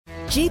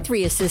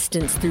G3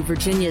 Assistance through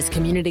Virginia's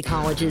community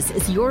colleges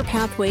is your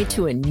pathway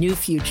to a new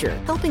future,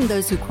 helping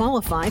those who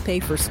qualify pay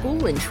for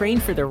school and train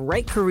for the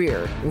right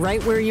career,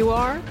 right where you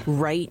are,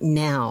 right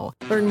now.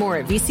 Learn more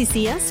at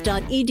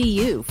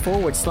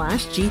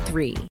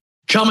vccs.edu/G3.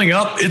 Coming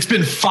up, it's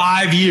been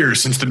 5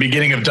 years since the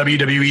beginning of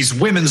WWE's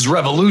Women's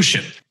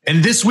Revolution,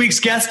 and this week's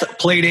guest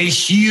played a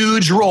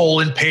huge role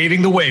in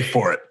paving the way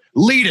for it.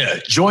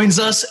 Lita joins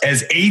us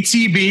as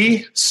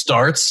ATB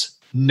starts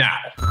now.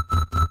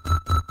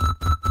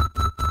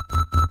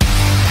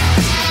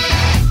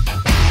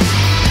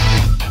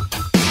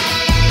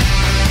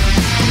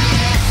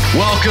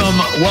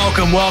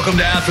 Welcome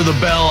to After the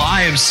Bell.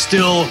 I am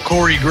still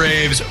Corey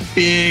Graves.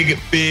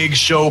 Big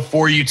show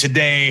for you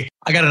today.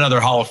 I got another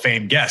Hall of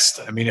Fame guest.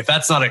 I mean, if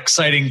that's not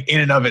exciting in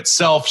and of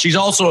itself, she's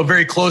also a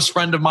very close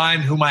friend of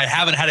mine whom I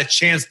haven't had a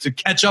chance to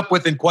catch up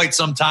with in quite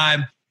some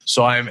time.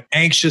 So I'm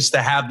anxious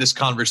to have this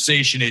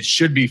conversation. It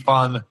should be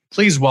fun.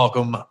 Please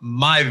welcome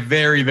my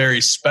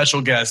very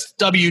special guest,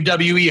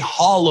 WWE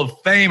Hall of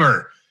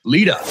Famer,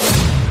 Lita.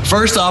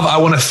 First off, I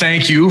want to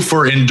thank you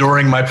for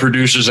enduring my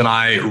producers and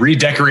I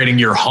redecorating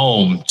your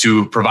home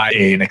to provide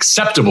an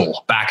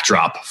acceptable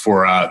backdrop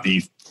for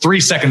the 3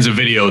 seconds of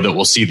video that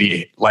will see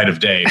the light of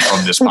day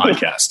from this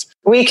podcast.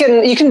 You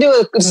can do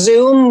a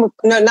Zoom,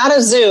 no, not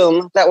a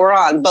Zoom that we're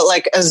on, but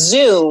like a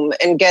Zoom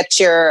and get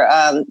your,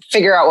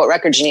 figure out what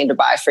records you need to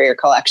buy for your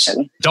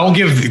collection. Don't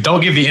give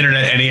the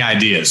internet any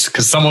ideas,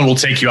 because someone will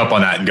take you up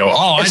on that and go,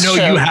 I know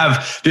you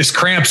have this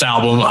Cramps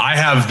album. I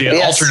have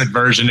the alternate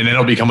version, and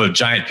it'll become a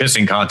giant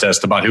pissing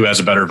contest about who has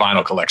a better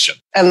vinyl collection.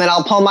 And then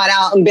I'll pull mine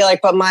out and be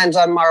like, but mine's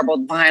on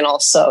marbled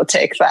vinyl, so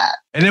take that.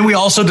 And then we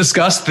also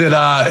discussed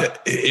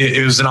that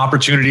it was an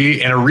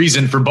opportunity and a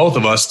reason for both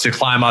of us to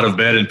climb out of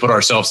bed and put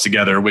ourselves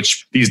together,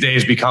 which these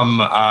days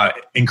become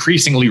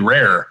increasingly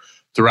rare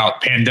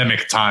throughout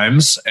pandemic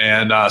times.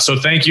 And so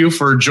thank you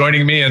for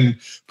joining me and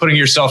putting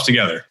yourself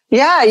together.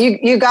 Yeah,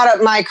 you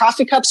got my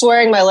coffee cup's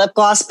wearing my lip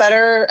gloss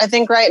better, I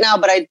think, right now.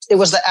 But it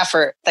was the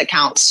effort that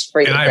counts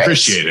for you. And I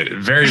appreciate it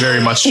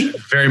very much,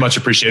 very much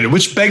appreciated.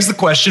 Which begs the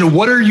question: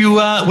 what are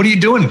you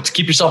doing to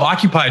keep yourself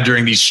occupied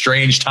during these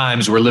strange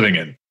times we're living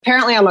in?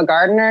 Apparently, I'm a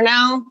gardener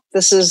now.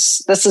 This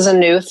is a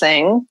new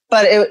thing,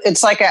 but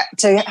it's like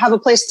to have a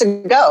place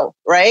to go,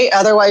 right?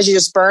 Otherwise, you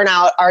just burn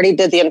out. Already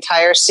did the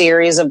entire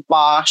series of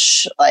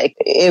Bosch. Like,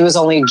 it was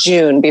only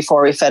June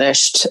before we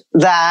finished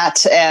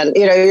that, and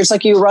it's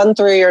like you run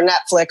through your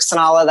Netflix and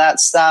all of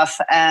that stuff,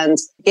 and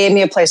gave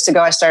me a place to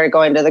go. I started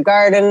going to the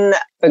garden.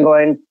 Been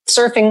going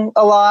surfing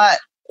a lot.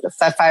 If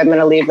I'm going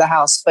to leave the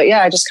house, but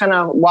yeah, I just kind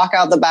of walk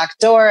out the back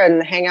door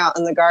and hang out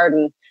in the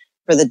garden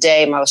for the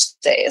day most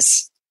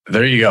days.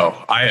 There you go.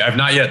 I've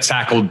not yet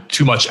tackled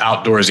too much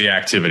outdoorsy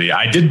activity.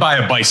 I did buy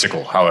a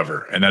bicycle,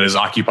 however, and that has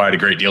occupied a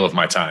great deal of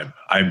my time.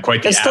 I'm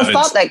quite the avid. It's the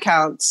thought that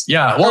counts.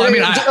 Yeah. Well,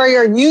 or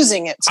you're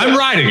using it too. I'm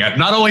riding it.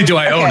 Not only do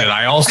I own it,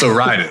 I also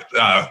ride it,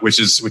 which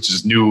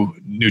is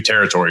new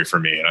territory for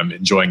me, and I'm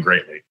enjoying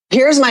greatly.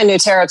 Here's my new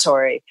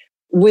territory.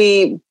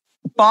 We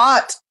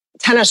bought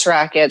tennis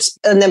rackets,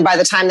 and then by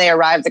the time they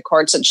arrived, the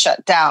courts had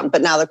shut down.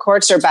 But now the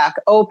courts are back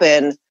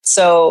open.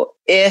 So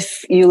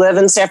if you live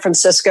in San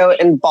Francisco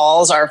and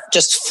balls are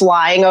just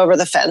flying over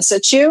the fence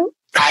at you,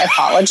 I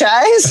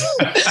apologize.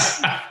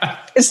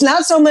 It's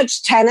not so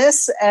much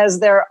tennis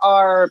as there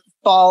are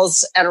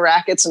balls and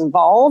rackets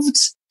involved.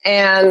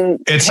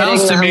 And it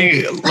sounds to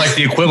me like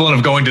the equivalent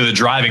of going to the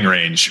driving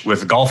range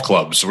with golf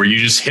clubs, where you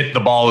just hit the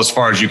ball as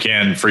far as you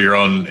can for your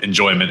own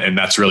enjoyment. And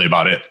that's really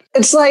about it.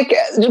 It's like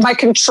my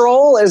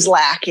control is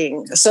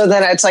lacking. So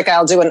then it's like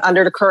I'll do an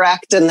under to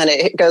correct, and then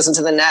it goes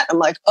into the net. I'm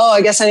like,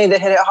 I guess I need to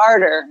hit it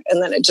harder.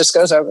 And then it just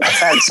goes over the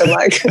fence. I'm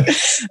like,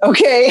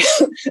 okay.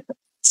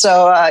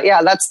 So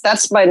yeah,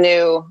 that's my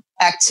new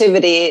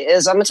activity.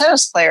 Is I'm a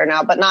tennis player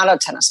now, but not a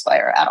tennis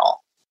player at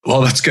all.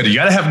 Well, that's good. You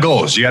got to have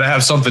goals. You got to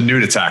have something new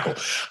to tackle.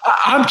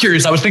 I'm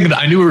curious. I was thinking that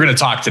I knew we were going to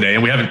talk today,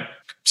 and we haven't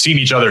seen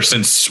each other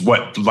since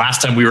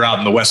last time we were out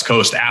in the West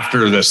Coast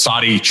after the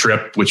Saudi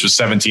trip, which was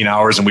 17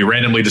 hours. And we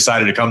randomly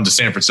decided to come to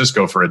San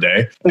Francisco for a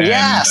day. And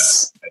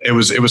yes. It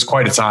was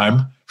quite a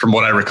time from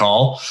what I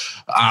recall.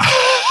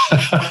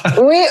 That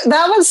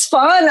was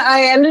fun.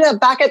 I ended up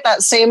back at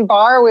that same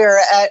bar we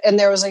were at, and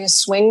there was like a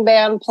swing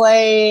band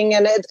playing,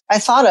 and I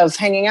thought of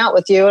hanging out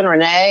with you and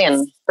Renee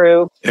and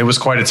crew. It was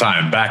quite a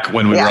time back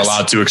when we were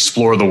allowed to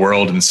explore the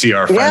world and see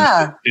our friends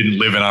that didn't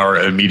live in our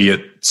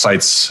immediate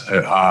sites,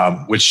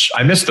 which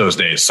I miss those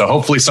days. So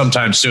hopefully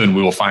sometime soon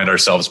we will find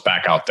ourselves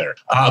back out there.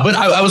 But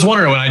I was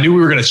wondering, when I knew we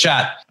were going to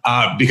chat,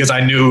 because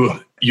I knew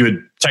you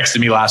had texted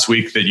me last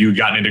week that you had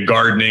gotten into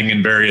gardening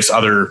and various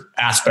other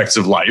aspects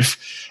of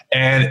life.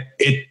 And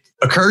it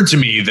occurred to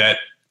me that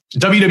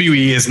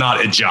WWE is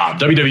not a job.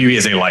 WWE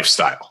is a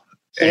lifestyle.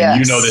 And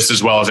you know this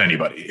as well as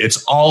anybody.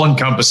 It's all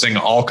encompassing,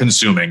 all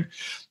consuming.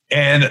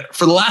 And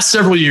for the last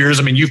several years,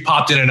 I mean, you've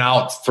popped in and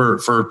out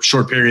for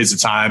short periods of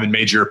time and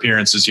made your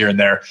appearances here and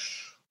there.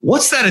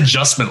 What's that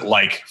adjustment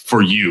like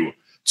for you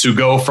to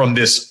go from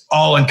this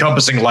all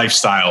encompassing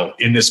lifestyle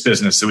in this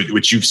business,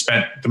 which you've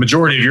spent the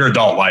majority of your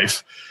adult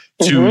life,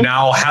 to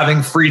now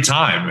having free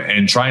time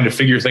and trying to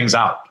figure things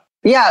out.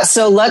 Yeah.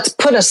 So let's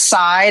put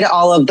aside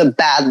all of the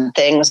bad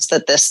things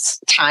that this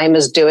time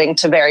is doing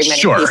to very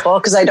many people,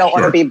 because I don't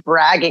want to be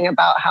bragging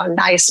about how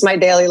nice my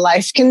daily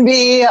life can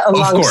be. Of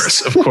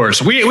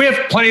course. We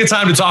have plenty of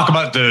time to talk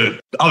about the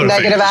other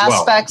negative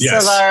aspects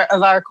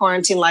of our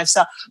quarantine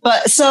lifestyle.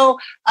 But so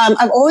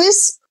I've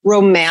always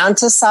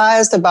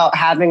romanticized about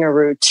having a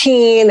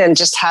routine and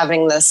just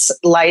having this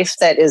life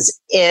that is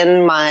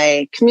in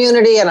my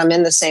community and I'm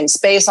in the same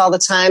space all the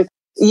time.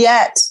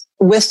 Yet,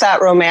 with that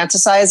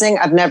romanticizing,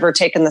 I've never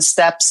taken the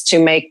steps to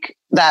make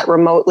that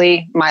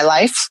remotely my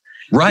life.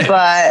 Right.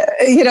 But,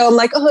 I'm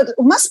like, it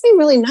must be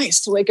really nice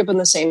to wake up in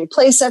the same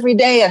place every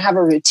day and have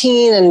a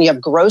routine, and you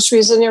have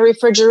groceries in your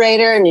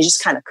refrigerator and you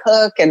just kind of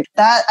cook. And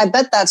that, I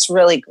bet that's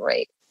really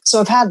great. So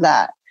I've had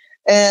that.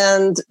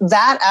 And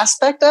that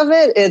aspect of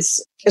it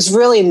is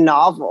really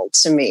novel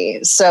to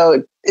me.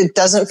 So it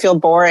doesn't feel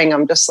boring.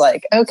 I'm just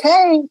like,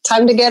 okay,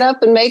 time to get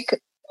up and make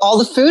all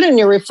the food in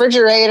your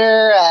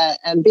refrigerator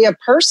and be a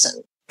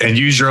person. And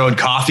use your own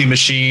coffee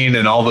machine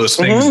and all those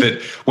things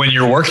that when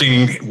you're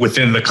working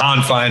within the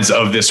confines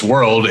of this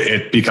world,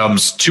 it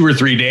becomes 2 or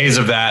 3 days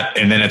of that.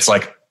 And then it's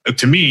like,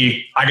 to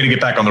me, I got to get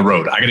back on the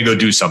road. I got to go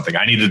do something.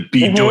 I need to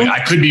be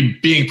I could be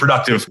being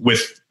productive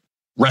with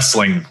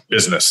wrestling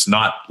business,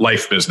 not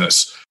life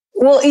business.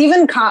 Well,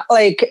 even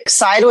like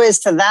sideways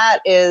to that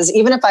is,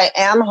 even if I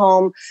am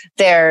home,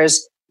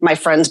 there's my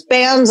friends'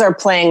 bands are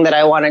playing that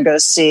I want to go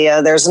see.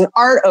 There's an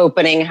art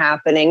opening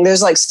happening.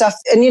 There's like stuff.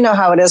 And you know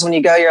how it is when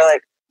you go, you're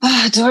like,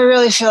 do I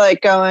really feel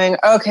like going?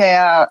 Okay,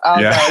 I'll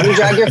go. You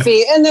drag your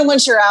feet. And then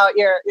once you're out,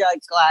 you're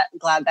like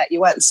glad that you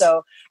went.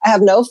 So I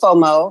have no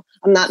FOMO.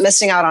 I'm not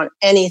missing out on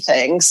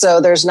anything. So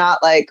there's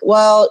not like,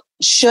 well,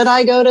 should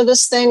I go to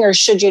this thing or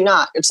should you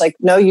not? It's like,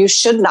 no, you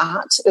should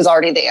not is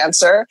already the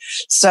answer.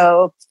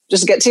 So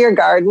just get to your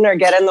garden or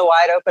get in the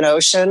wide open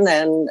ocean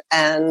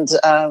and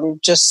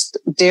just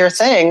do your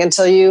thing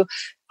until you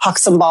huck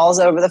some balls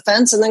over the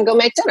fence and then go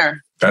make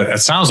dinner.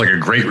 That sounds like a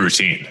great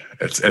routine.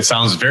 It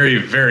sounds very,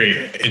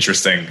 very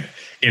interesting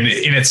in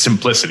its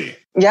simplicity.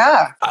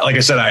 Yeah. Like I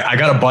said, I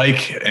got a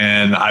bike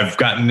and I've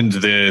gotten into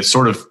the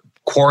sort of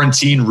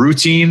quarantine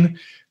routine,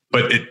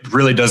 but it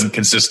really doesn't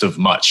consist of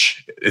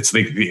much. It's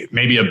like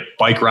maybe a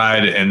bike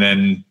ride and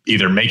then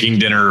either making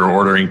dinner or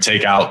ordering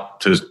takeout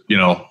to,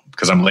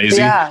 because I'm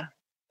lazy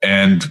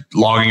and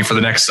longing for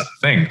the next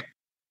thing.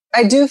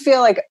 I do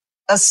feel like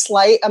a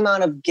slight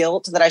amount of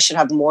guilt that I should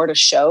have more to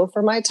show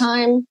for my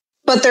time.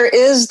 But there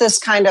is this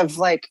kind of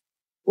like,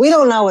 we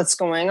don't know what's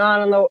going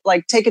on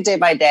take it day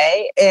by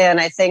day.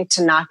 And I think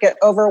to not get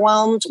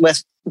overwhelmed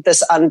with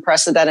this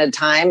unprecedented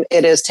time,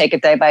 it is take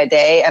it day by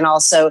day. And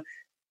also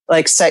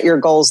like set your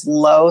goals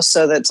low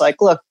so that it's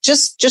like, look,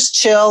 just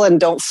chill and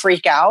don't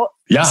freak out.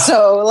 Yeah.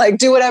 So like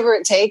do whatever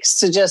it takes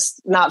to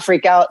just not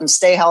freak out and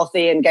stay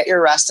healthy and get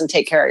your rest and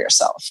take care of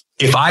yourself.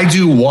 If I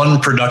do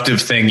one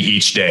productive thing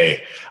each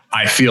day,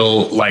 I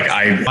feel like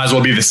I might as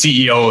well be the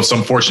CEO of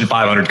some Fortune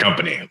 500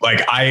 company.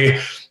 Like I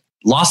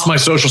lost my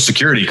social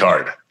security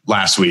card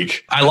last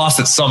week. I lost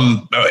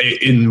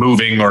it in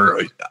moving,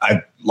 or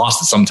I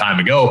lost it some time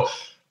ago,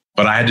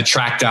 but I had to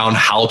track down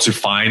how to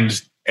find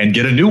and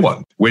get a new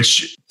one,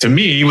 which to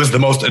me was the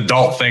most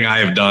adult thing I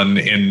have done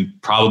in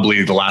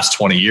probably the last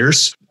 20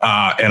 years.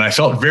 And I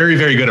felt very,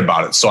 very good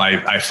about it. So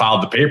I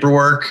filed the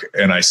paperwork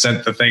and I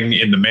sent the thing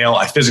in the mail.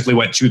 I physically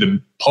went to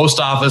the post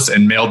office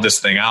and mailed this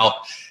thing out.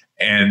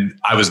 And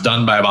I was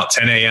done by about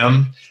 10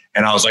 a.m.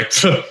 And I was like,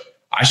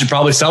 I should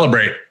probably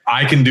celebrate.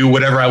 I can do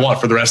whatever I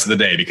want for the rest of the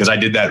day because I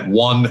did that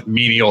one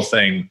menial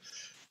thing.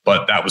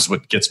 But that was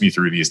what gets me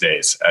through these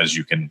days, as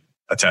you can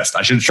attest.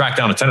 I should track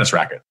down a tennis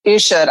racket. You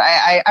should.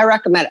 I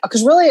recommend it.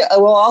 Because really,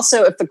 we'll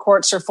also, if the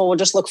courts are full, we'll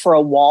just look for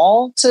a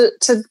wall to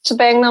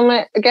bang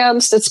them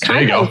against. It's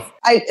kind of,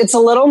 it's a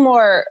little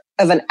more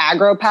of an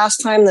aggro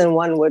pastime than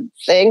one would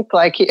think.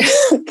 Like,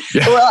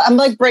 well, I'm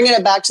like bringing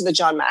it back to the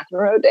John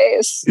McEnroe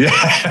days.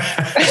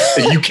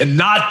 Yeah. You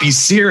cannot be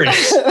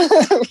serious.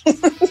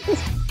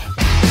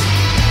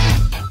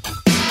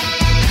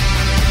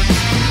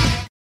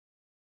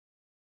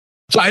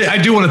 So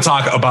I do want to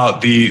talk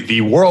about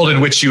the world in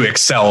which you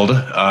excelled,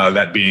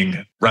 that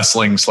being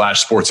wrestling /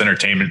 sports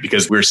entertainment,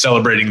 because we're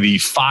celebrating the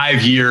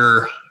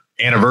 5-year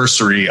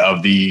anniversary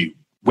of the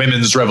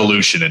women's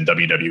revolution in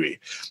WWE,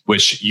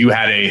 which you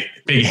had a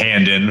big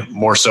hand in,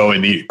 more so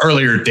in the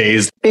earlier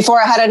days.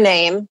 Before it had a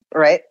name,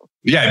 right?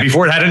 Yeah,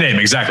 before it had a name,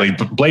 exactly,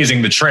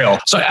 blazing the trail.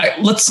 So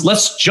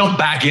let's jump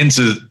back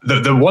into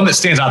the one that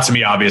stands out to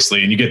me,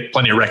 obviously, and you get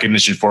plenty of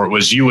recognition for it,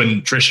 was you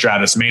and Trish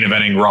Stratus main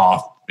eventing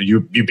Raw.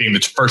 You being the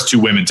first 2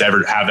 women to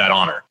ever have that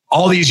honor.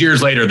 All these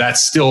years later, that's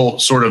still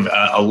sort of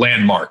a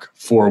landmark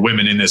for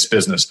women in this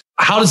business.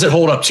 How does it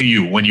hold up to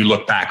you when you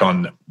look back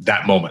on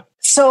that moment?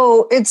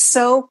 So it's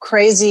so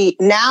crazy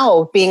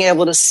now being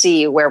able to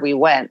see where we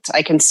went.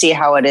 I can see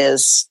how it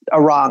is a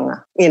rung,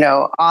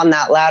 on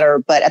that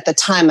ladder. But at the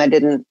time, I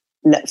didn't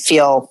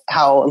feel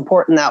how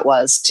important that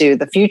was to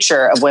the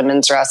future of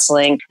women's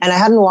wrestling. And I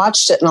hadn't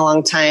watched it in a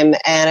long time.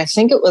 And I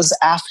think it was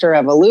after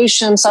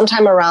Evolution,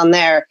 sometime around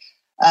there.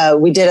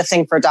 we did a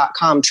thing for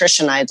 .com, Trish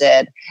and I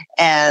did,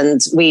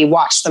 and we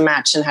watched the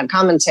match and had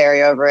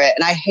commentary over it.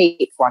 And I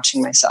hate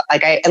watching myself.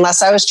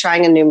 Unless I was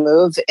trying a new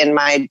move in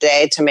my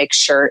day to make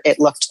sure it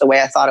looked the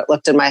way I thought it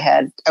looked in my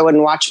head, I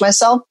wouldn't watch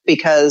myself,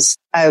 because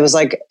I was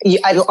like,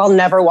 I'll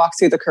never walk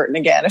through the curtain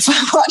again if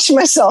I watch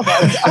myself,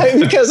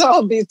 because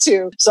I'll be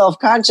too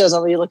self-conscious.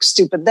 You look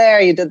stupid there.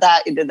 You did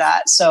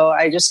that. So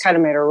I just kind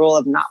of made a rule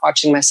of not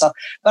watching myself.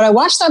 But I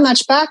watched that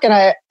match back, and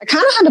I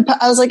kind of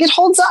I was like, it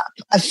holds up.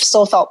 I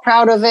still felt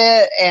proud of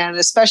it. And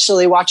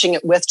especially watching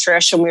it with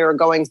Trish, and we were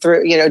going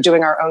through,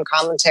 doing our own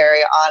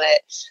commentary on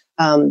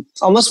it,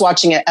 almost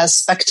watching it as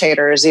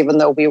spectators, even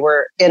though we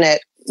were in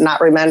it,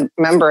 not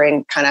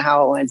remembering kind of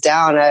how it went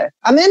down.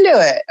 I'm into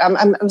it.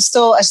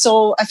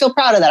 I feel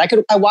proud of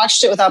that. I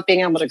watched it without being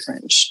able to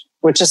cringe,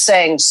 which is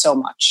saying so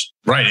much.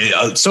 Right.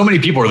 So many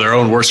people are their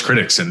own worst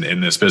critics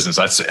in this business.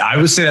 I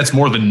would say that's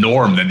more the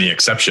norm than the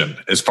exception,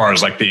 as far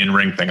as like the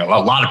in-ring thing. A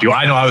lot of people,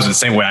 I know I was the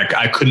same way.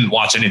 I couldn't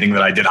watch anything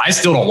that I did. I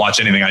still don't watch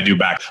anything I do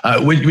back.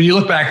 When you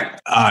look back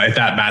at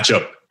that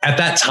matchup, at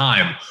that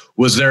time,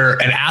 was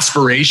there an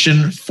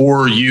aspiration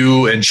for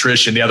you and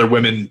Trish and the other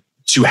women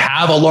to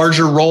have a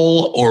larger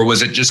role, or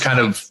was it just kind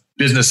of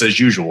business as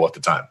usual at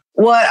the time?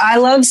 What I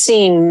love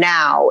seeing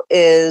now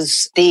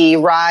is the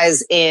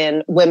rise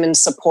in women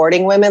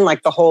supporting women,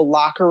 like the whole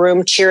locker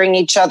room cheering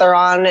each other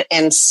on,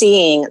 and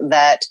seeing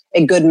that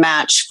a good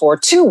match for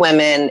two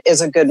women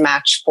is a good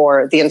match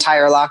for the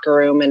entire locker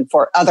room and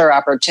for other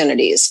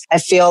opportunities. I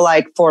feel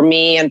like for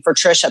me and for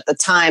Trish at the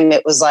time,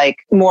 it was like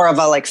more of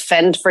a like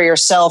fend for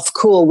yourself.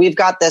 Cool, we've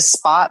got this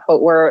spot, but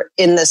we're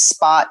in this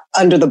spot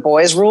under the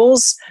boys'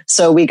 rules.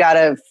 So we got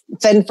to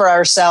fend for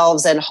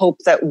ourselves and hope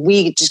that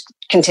we just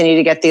continue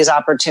to get these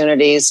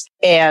opportunities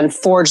and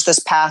forge this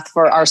path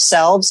for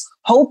ourselves,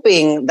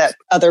 hoping that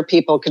other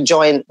people could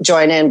join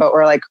in. But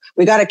we're like,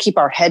 we got to keep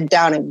our head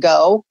down and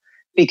go,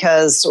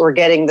 because we're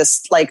getting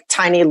this like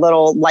tiny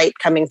little light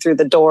coming through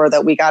the door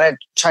that we got to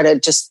try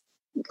to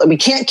we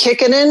can't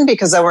kick it in,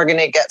 because then we're going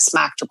to get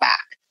smacked back.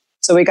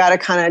 So we got to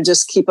kind of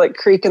just keep like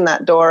creaking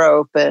that door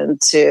open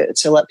to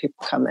let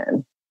people come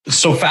in.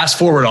 So fast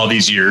forward all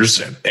these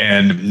years,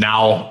 and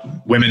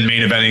now women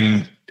main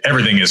eventing,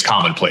 everything is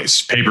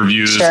commonplace.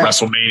 Pay-per-views, sure.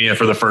 WrestleMania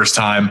for the first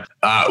time.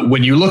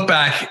 When you look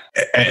back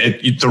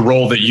at the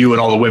role that you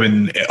and all the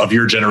women of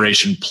your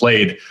generation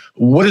played,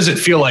 what does it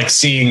feel like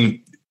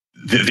seeing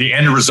the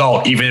end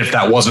result, even if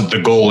that wasn't the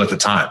goal at the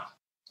time?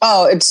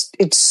 Oh,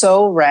 it's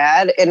so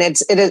rad. And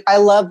it is, I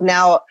love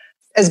now,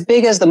 as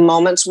big as the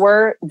moments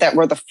were that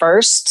were the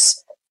firsts,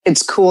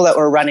 it's cool that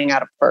we're running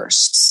out of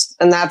firsts.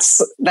 And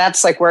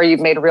that's like where you've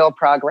made real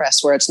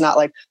progress, where it's not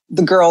like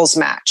the girls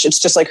match. It's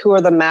just like, who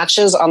are the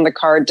matches on the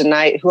card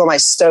tonight? Who am I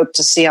stoked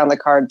to see on the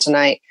card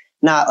tonight?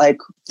 Not like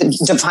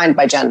defined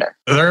by gender.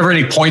 Are there ever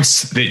any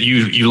points that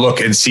you look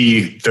and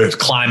see the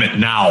climate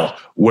now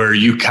where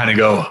you kind of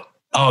go,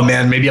 oh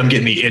man, maybe I'm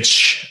getting the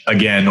itch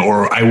again,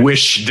 or I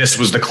wish this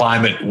was the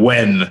climate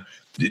when?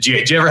 Do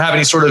you ever have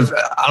any sort of,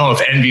 I don't know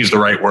if envy is the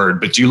right word,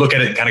 but do you look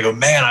at it and kind of go,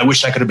 man, I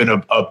wish I could have been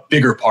a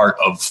bigger part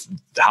of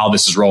how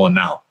this is rolling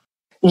now?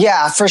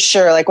 Yeah, for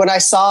sure. Like when I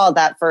saw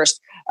that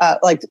first,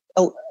 like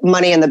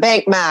Money in the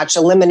Bank match,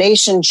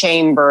 Elimination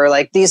Chamber,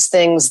 like these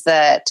things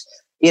that,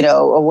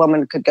 a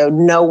woman could go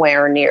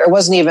nowhere near. It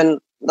wasn't even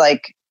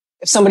like,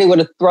 if somebody would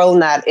have thrown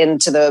that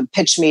into the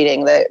pitch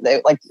meeting,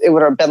 they like, it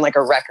would have been like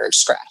a record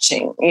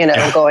scratching,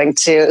 going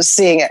to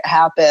seeing it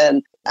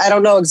happen. I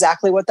don't know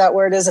exactly what that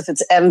word is, if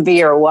it's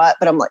envy or what,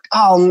 but I'm like,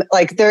 oh,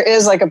 like there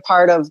is like a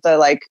part of the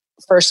like,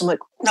 first I'm like,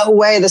 no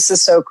way, this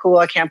is so cool.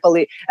 I can't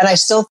believe, and I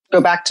still go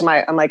back to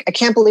I'm like, I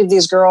can't believe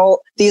these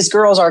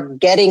girls are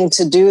getting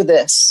to do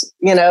this,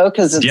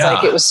 because it's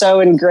like, it was so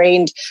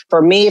ingrained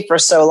for me for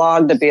so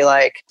long to be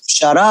like,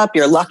 shut up.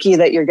 You're lucky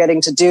that you're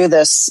getting to do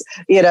this,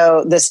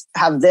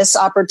 have this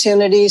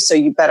opportunity. So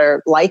you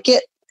better like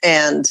it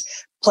and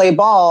play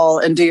ball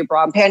and do your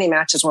bra and panty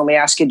matches when we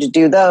ask you to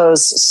do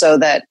those, so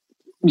that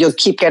you'll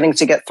keep getting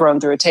to get thrown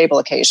through a table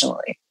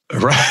occasionally.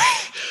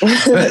 Right.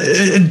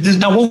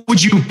 Now, what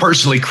would you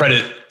personally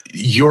credit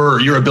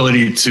your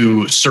ability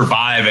to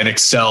survive and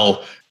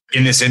excel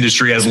in this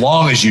industry as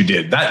long as you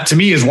did? That to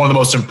me is one of the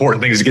most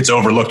important things that gets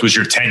overlooked, was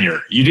your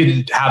tenure. You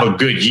didn't have a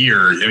good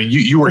year. I mean,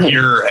 you were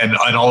here and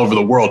all over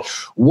the world.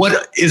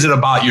 What is it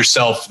about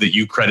yourself that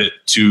you credit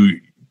to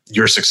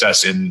your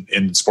success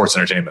in sports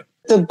entertainment?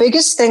 The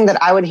biggest thing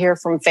that I would hear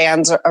from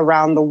fans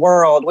around the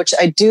world, which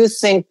I do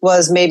think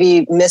was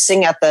maybe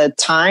missing at the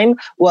time,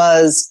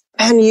 was,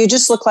 man, you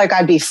just look like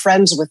I'd be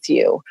friends with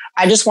you.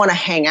 I just want to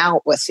hang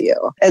out with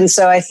you. And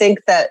so I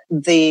think that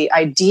the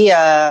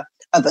idea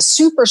of a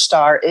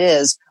superstar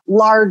is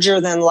larger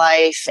than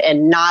life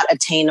and not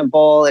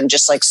attainable and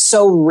just like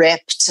so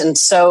ripped and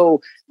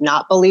so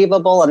not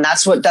believable. And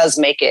that's what does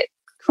make it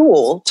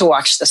cool to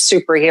watch the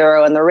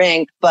superhero in the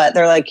ring. But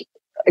they're like,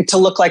 to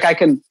look like I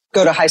could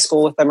go to high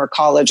school with them or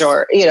college,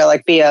 or,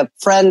 like be a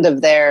friend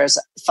of theirs,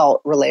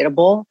 felt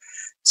relatable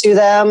to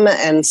them.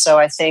 And so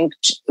I think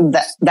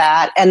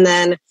that, and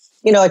then,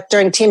 like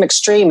during Team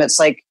Extreme, it's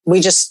like,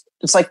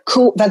 it's like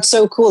cool. That's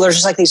so cool. There's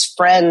just like these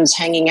friends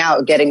hanging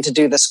out, getting to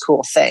do this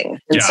cool thing.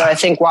 And so I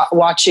think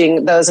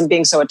watching those and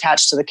being so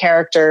attached to the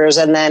characters,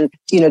 and then,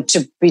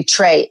 to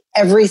betray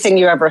everything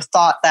you ever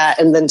thought that,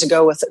 and then to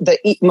go with the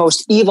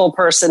most evil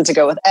person, to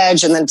go with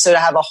Edge, and then to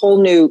have a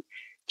whole new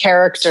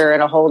character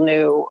and a whole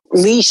new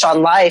leash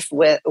on life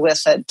with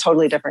a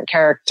totally different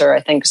character,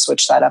 I think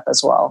switched that up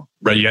as well.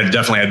 Right. You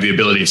definitely had the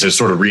ability to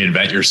sort of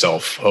reinvent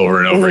yourself over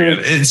and over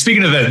again. And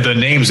speaking of the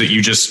names that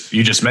you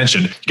just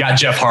mentioned, you got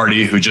Jeff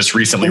Hardy, who just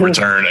recently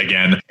returned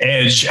again.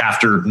 Edge,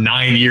 after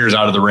 9 years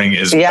out of the ring,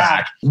 is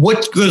back.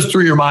 What goes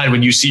through your mind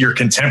when you see your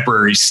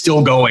contemporaries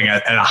still going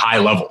at a high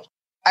level?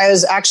 I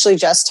was actually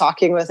just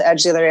talking with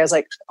Edge the other day. I was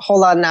like,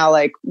 hold on now,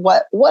 like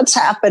what's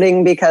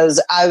happening?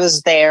 Because I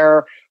was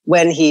there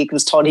when he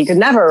was told he could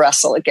never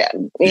wrestle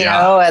again, you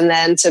know, and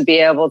then to be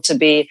able to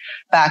be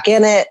back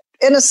in it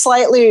in a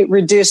slightly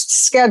reduced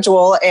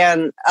schedule,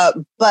 and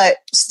but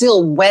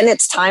still, when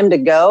it's time to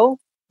go,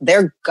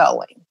 they're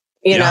going,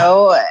 you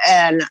know,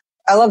 and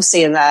I love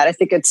seeing that. I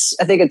think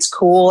it's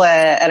cool,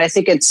 and I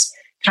think it's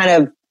kind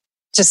of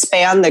to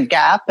span the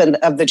gap and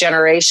of the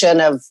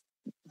generation of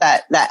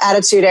that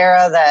Attitude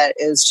Era that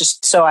is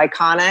just so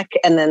iconic,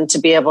 and then to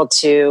be able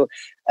to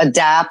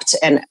adapt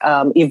and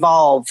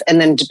evolve,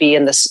 and then to be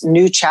in this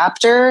new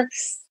chapter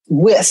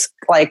with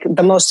like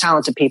the most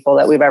talented people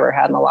that we've ever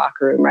had in the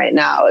locker room right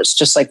now. It's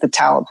just like the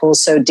talent pool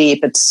is so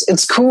deep.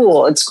 It's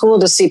cool. It's cool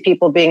to see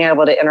people being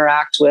able to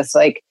interact with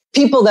like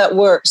people that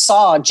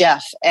saw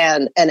Jeff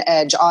and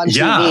Edge on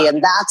TV,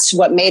 and that's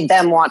what made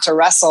them want to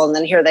wrestle. And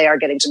then here they are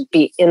getting to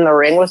be in the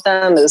ring with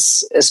them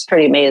is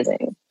pretty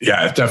amazing.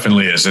 Yeah, it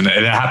definitely is. And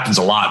it happens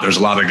a lot. There's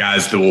a lot of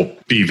guys that will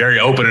be very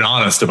open and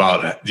honest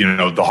about,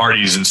 the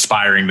Hardys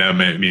inspiring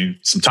them. I mean,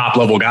 some top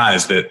level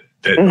guys that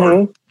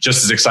are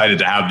just as excited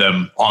to have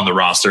them on the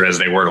roster as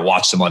they were to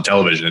watch them on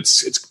television.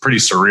 It's pretty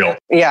surreal.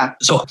 Yeah.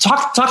 So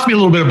talk to me a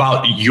little bit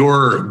about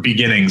your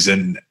beginnings,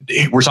 and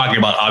we're talking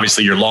about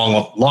obviously your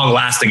long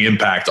lasting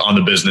impact on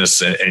the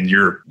business and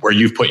where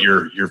you've put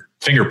your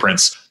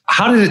fingerprints.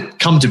 How did it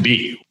come to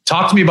be?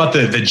 Talk to me about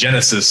the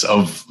genesis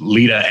of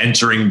Lita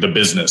entering the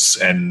business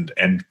and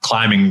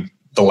climbing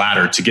the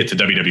ladder to get to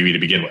WWE to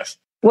begin with.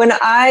 When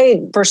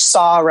I first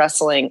saw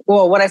wrestling,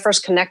 when I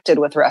first connected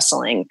with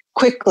wrestling,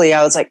 quickly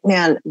I was like,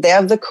 man, they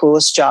have the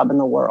coolest job in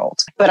the world.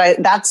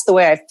 But that's the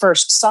way I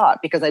first saw it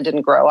because I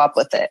didn't grow up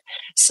with it.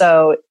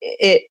 So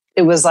it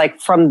was like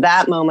from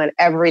that moment,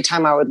 every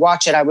time I would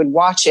watch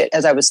it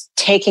as I was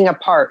taking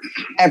apart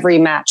every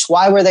match.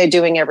 Why were they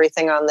doing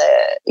everything on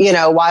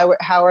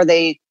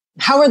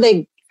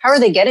how are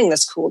they getting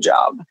this cool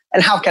job?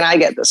 And how can I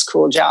get this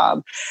cool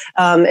job?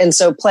 And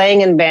so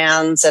playing in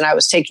bands, and I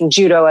was taking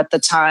judo at the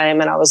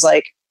time, and I was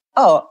like,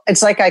 oh,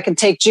 it's like I could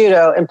take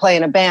judo and play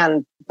in a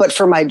band, but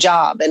for my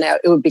job, and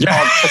it would be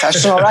called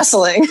professional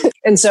wrestling.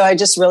 And so I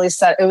just really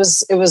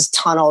it was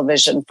tunnel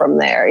vision from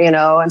there,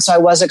 and so I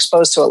was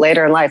exposed to it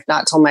later in life,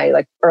 not till my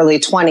like early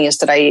 20s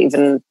did I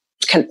even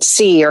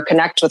see or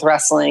connect with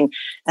wrestling.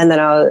 And then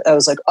I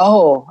was like,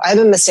 oh, I've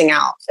been missing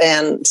out.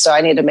 And so I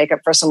need to make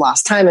up for some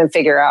lost time and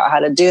figure out how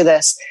to do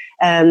this.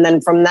 And then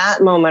from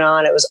that moment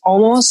on, it was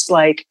almost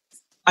like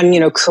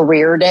on,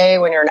 career day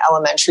when you're in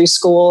elementary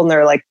school and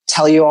they're like,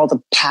 tell you all the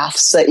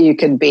paths that you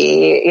could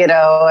be, and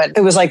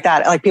it was like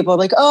that. Like people are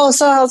like, oh,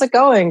 so how's it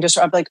going?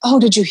 I'm like, oh,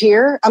 did you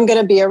hear? I'm going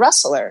to be a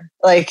wrestler.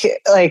 Like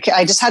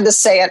I just had to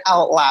say it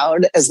out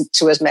loud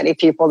to as many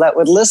people that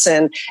would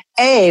listen,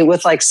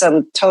 with like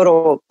some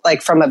total,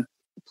 like from a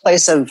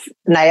place of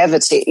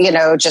naivety,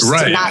 just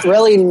not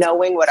really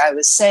knowing what I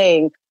was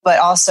saying. But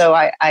also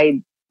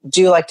I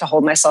do like to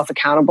hold myself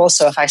accountable.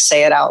 So if I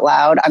say it out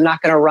loud, I'm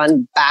not going to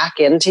run back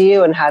into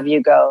you and have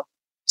you go,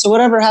 so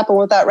whatever happened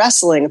with that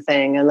wrestling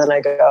thing? And then I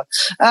go,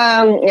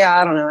 I don't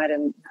know. I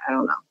don't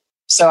know.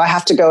 So I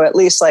have to go at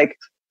least like,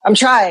 I'm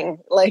trying.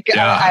 Like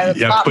I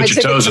bought my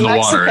ticket toes to in the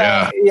Mexico.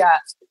 water. Yeah.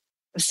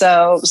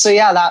 So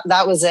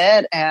that was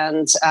it.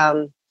 And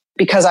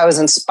because I was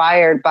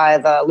inspired by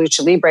the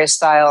Lucha Libre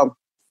style,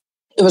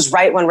 it was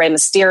right when Rey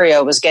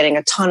Mysterio was getting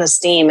a ton of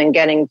steam and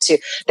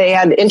they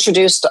had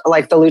introduced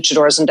like the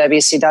luchadors in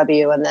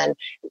WCW, and then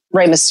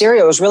Rey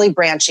Mysterio was really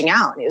branching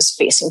out. He was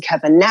facing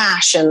Kevin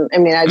Nash. And I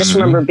mean, I just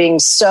remember being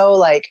so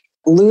like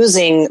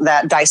losing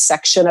that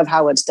dissection of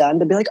how it's done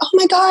to be like, oh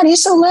my God,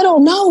 he's so little.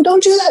 No,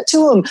 don't do that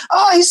to him.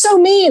 Oh, he's so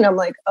mean. I'm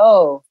like,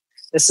 oh,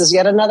 this is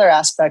yet another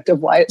aspect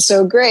of why it's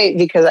so great,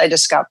 because I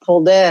just got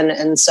pulled in.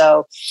 And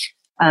so,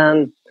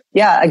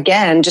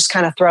 again, just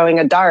kind of throwing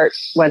a dart,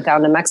 went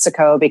down to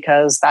Mexico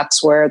because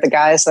that's where the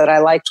guys that I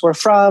liked were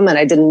from. And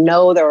I didn't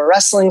know there were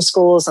wrestling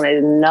schools, and I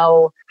didn't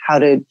know how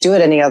to do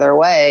it any other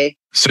way.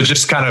 So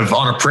just kind of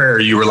on a prayer,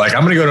 you were like,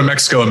 I'm going to go to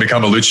Mexico and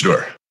become a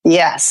luchador.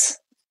 Yes.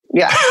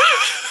 Yeah.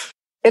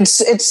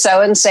 It's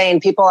so insane.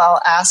 People all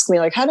ask me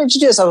like, how did you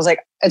do this? I was like,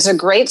 it's a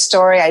great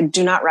story. I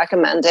do not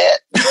recommend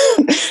it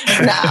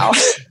now.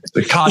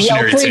 The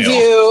cautionary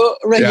tale.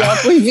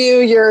 Yelp review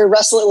your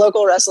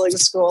local wrestling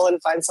school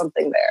and find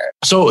something there.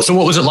 So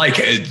what was it like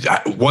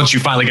once you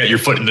finally got your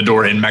foot in the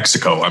door in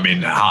Mexico? I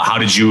mean, how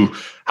did you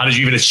how did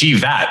you even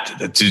achieve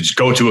that, to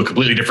go to a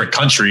completely different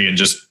country and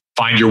just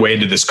find your way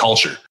into this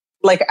culture?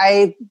 Like,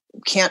 I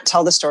can't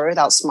tell the story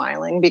without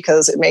smiling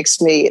because it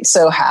makes me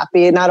so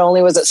happy. Not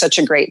only was it such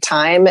a great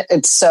time,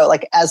 it's so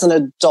like, as an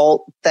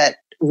adult that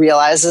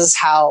realizes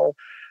how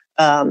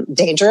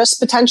dangerous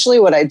potentially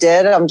what I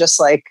did, I'm just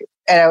like,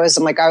 and I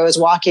was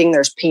walking,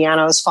 there's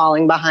pianos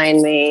falling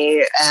behind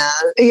me,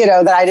 and, you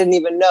know, that I didn't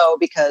even know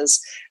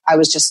because I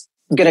was just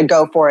going to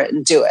go for it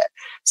and do it.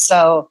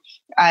 So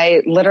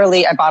I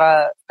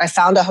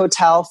found a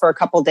hotel for a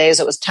couple of days.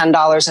 It was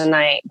 $10 a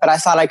night, but I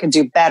thought I could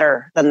do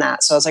better than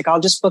that. So I was like, I'll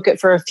just book it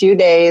for a few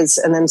days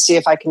and then see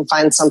if I can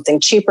find something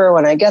cheaper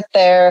when I get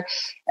there.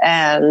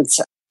 And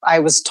I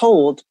was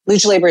told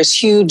Lucha Libre is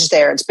huge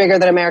there. It's bigger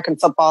than American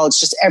football. It's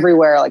just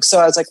everywhere. Like, so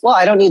I was like, well,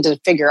 I don't need to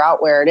figure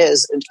out where it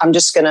is. I'm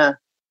just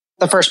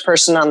the first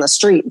person on the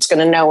street is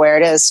going to know where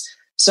it is.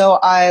 So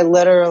I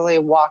literally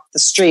walked the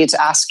streets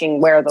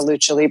asking where the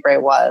Lucha Libre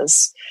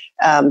was.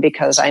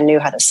 Because I knew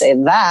how to say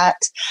that.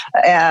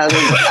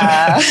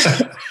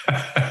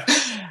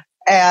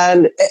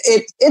 And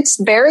it's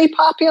very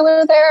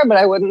popular there, but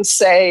I wouldn't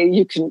say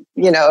you can,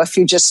 you know, if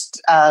you just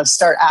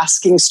start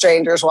asking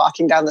strangers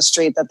walking down the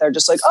street that they're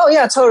just like, oh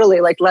yeah,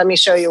 totally. Like, let me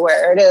show you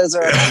where it is.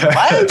 Or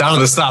what? Down at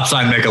the stop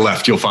sign, make a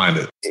left, you'll find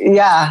it.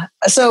 Yeah.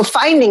 So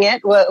finding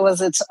it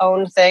was its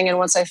own thing. And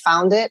once I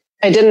found it,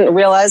 I didn't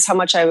realize how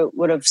much I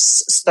would have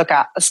stuck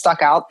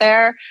out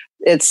there.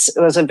 It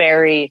was a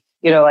very,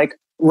 you know, like,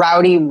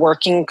 rowdy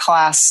working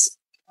class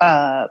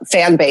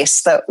fan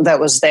base that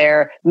was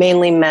there,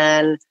 mainly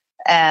men.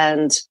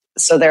 And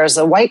so there's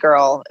a white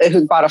girl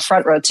who bought a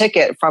front row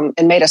ticket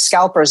and made a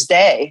scalper's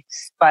day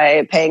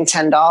by paying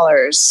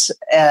 $10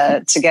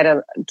 to get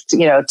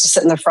to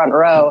sit in the front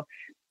row.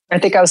 I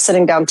think I was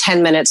sitting down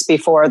 10 minutes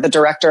before the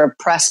director of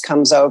press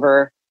comes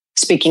over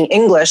speaking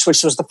English,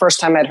 which was the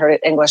first time I'd heard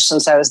English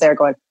since I was there,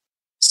 going,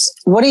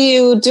 what are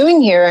you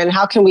doing here and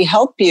how can we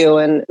help you?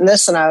 And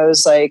this, and I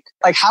was like,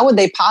 how would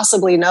they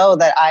possibly know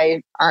that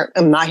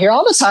I'm not here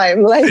all the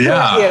time? Like,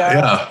 yeah, you know?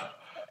 Yeah.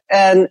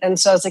 And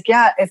so I was like,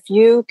 yeah, if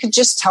you could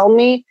just tell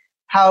me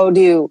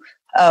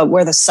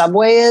where the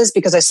subway is,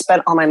 because I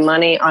spent all my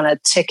money on a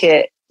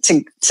ticket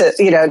to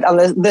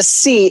on this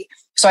seat.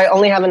 So I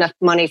only have enough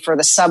money for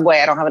the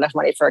subway. I don't have enough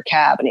money for a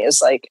cab. And he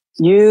was like,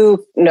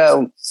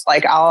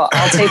 I'll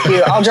take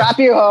you, I'll drop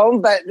you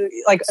home. But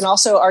like, and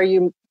also,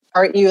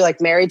 aren't you like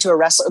married to a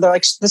wrestler? They're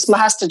like, this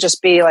has to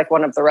just be like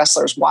one of the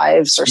wrestler's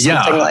wives or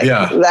something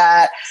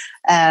that.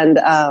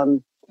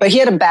 And, but he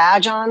had a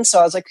badge on. So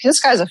I was like, this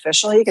guy's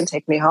official. He can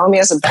take me home. He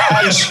has a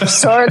badge of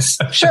sorts.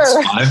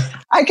 Sure.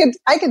 I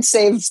could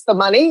save the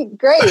money.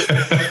 Great.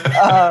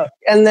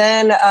 And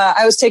then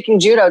I was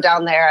taking judo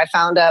down there. I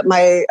found out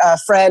my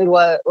friend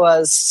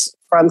was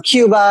from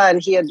Cuba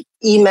and he had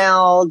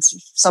emailed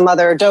some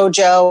other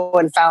dojo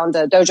and found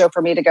a dojo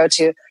for me to go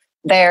to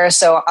there.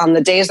 So on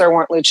the days there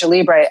weren't Lucha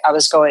Libre, I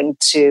was going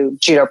to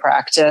judo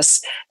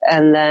practice.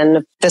 And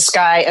then this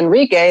guy,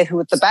 Enrique, who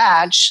with the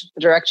badge,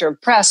 the director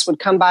of press, would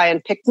come by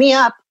and pick me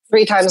up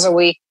 3 times a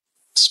week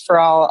for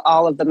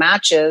all of the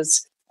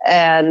matches.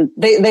 And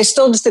they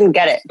still just didn't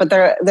get it. But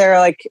they're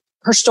like,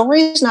 her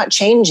story is not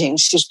changing.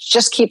 She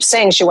just keeps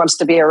saying she wants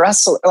to be a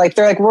wrestler. Like,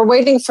 they're like, we're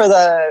waiting for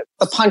the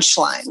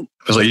punchline.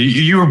 It was like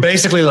you were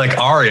basically like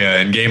Arya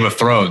in Game of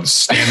Thrones,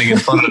 standing in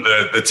front of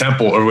the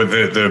temple, or with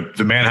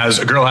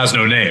the girl has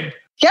no name.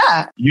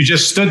 Yeah. You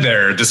just stood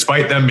there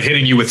despite them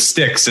hitting you with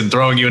sticks and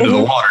throwing you into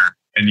the water,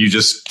 and you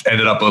just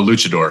ended up a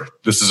luchador.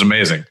 This is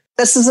amazing.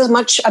 This is as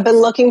much, I've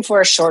been looking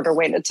for a shorter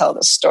way to tell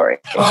this story.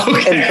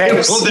 Okay.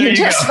 Well, you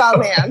just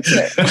found the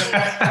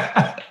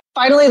answer.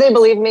 Finally, they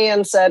believed me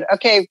and said,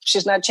 okay,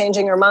 she's not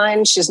changing her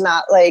mind. She's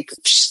not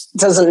she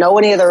doesn't know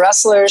any of the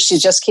wrestlers. She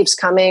just keeps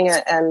coming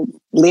and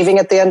leaving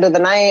at the end of the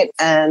night.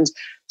 And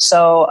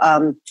so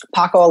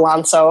Paco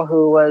Alonso,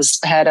 who was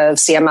head of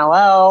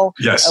CMLL,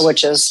 yes,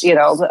 which is,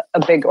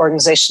 a big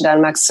organization down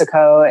in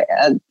Mexico,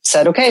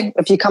 said, okay,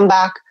 if you come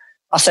back,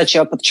 I'll set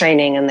you up with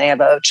training. And they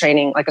have a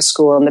training, like a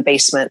school in the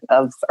basement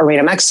of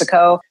Arena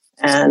Mexico.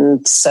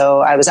 And so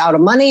I was out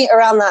of money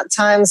around that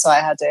time. So I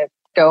had to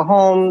go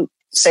home,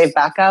 save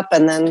back up,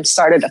 and then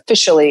started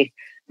officially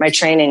my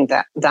training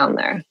down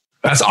there.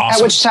 That's awesome.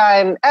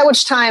 At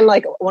which time,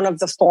 like one of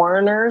the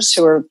foreigners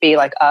who would be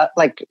like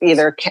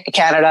either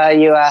Canada,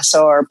 US,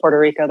 or Puerto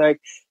Rico, they're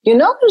like,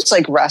 there's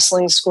like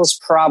wrestling schools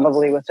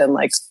probably within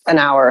like an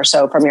hour or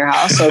so from your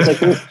house. So I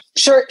was like,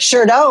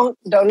 sure don't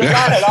know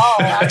that at all.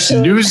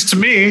 Actually, news to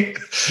me,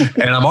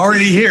 and I'm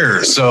already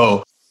here.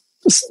 So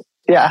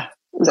yeah,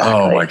 exactly.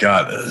 Oh my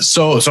God.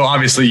 So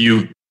obviously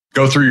you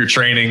go through your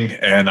training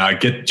and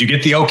do you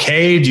get the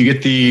okay? Do you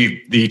get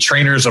the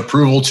trainer's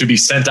approval to be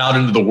sent out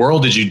into the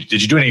world? Did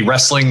you do any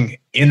wrestling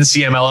in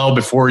CMLL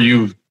before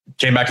you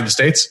came back to the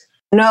States?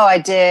 No, I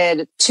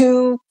did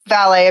 2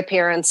 valet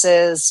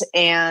appearances,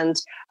 and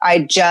I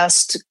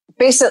just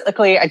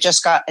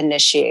got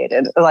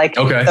initiated. Like,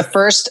 okay. the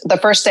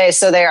first day.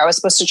 So I was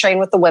supposed to train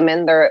with the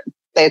women.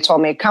 They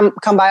told me come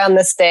by on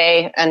this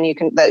day, and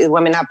the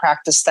women have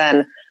practice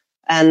then.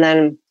 And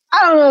then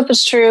I don't know if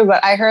it's true,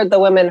 but I heard the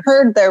women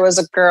heard there was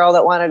a girl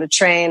that wanted to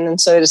train, and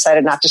so they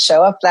decided not to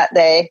show up that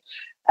day.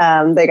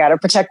 They got to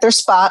protect their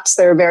spots.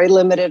 They were very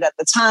limited at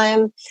the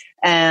time.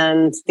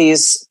 And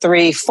these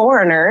 3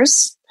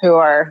 foreigners who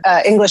are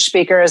English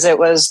speakers, it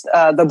was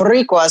the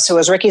Boricuas, who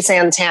was Ricky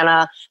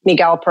Santana,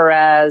 Miguel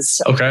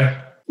Perez. Okay.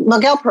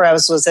 Miguel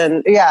Perez was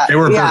in, They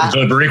were,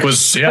 the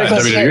Boricuas,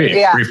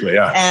 WWE, briefly,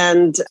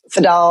 And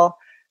Fidel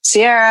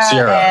Sierra,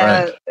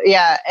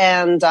 right.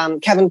 And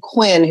Kevin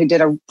Quinn, who did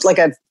a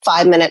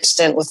 5-minute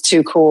stint with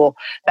Too Cool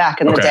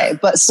back in the day.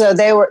 But so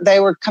they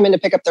were coming to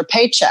pick up their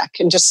paycheck,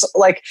 and just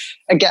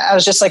again, I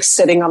was just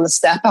sitting on the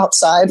step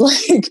outside,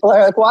 people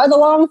are like, "Why the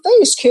long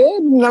face,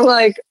 kid?" And I'm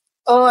like,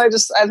 "Oh, I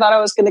thought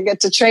I was going to get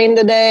to train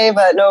today,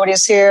 but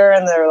nobody's here."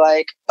 And they're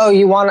like, "Oh,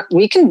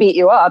 we can beat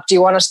you up. Do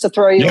you want us to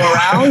throw you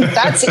around?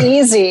 That's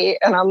easy."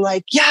 And I'm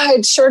like, "Yeah,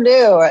 I sure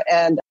do."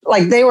 And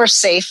they were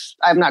safe.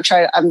 I'm not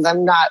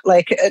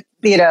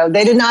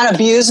they did not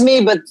abuse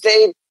me, but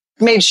they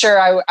made sure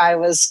I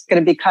was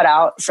going to be cut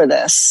out for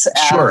this.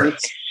 Sure.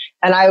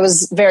 And I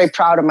was very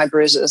proud of my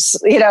bruises,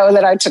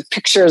 that I took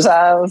pictures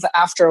of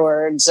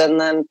afterwards, and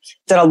then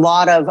did a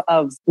lot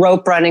of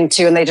rope running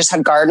too. And they just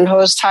had garden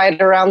hose tied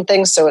around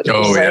things. So it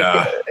was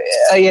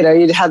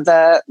you'd had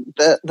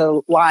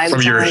the line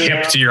from your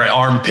hip to your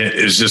armpit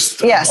is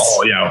just, yes.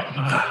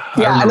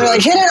 And they're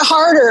like, hit it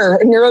harder.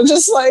 And you're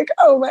just like,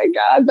 oh my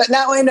God. But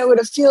now I know what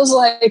it feels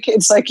like.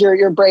 It's like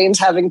your brain's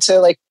having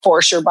to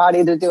force your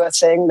body to do a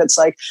thing that's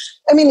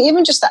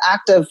even just the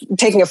act of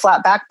taking a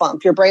flat back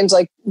bump, your brain's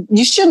like,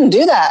 you shouldn't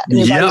do that. And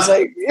your body's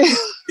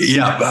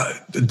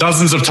like,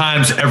 dozens of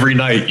times every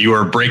night you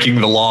are breaking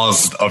the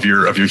laws of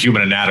your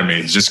human anatomy.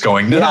 It's just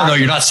going, no,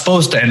 you're not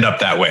supposed to end up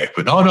that way.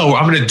 But no,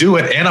 I'm going to do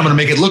it, and I'm going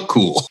to make it look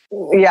cool.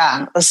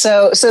 Yeah.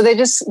 So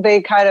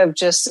they kind of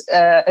just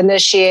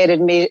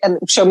initiated me and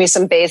showed me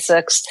some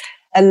basics.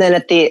 And then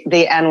at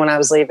the end, when I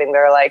was leaving,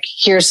 they're like,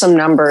 here's some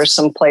numbers,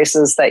 some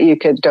places that you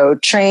could go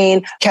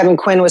train. Kevin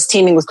Quinn was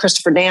teaming with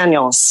Christopher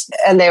Daniels,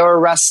 and they were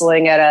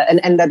wrestling at an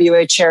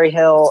NWA Cherry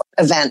Hill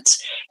event.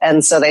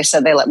 And so they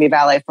said they let me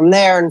valet from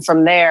there. And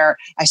from there,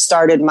 I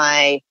started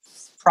my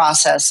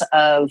process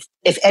of,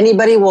 if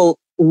anybody will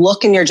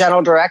look in your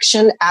general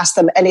direction, ask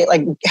them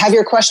have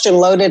your question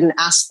loaded and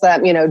ask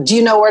them, do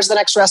you know where's the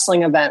next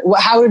wrestling event?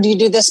 How would you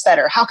do this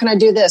better? How can I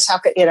do this? How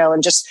could,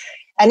 and just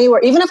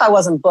anywhere, even if I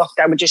wasn't booked,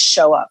 I would just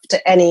show up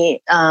to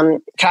any, can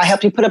I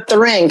help you put up the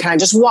ring? Can I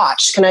just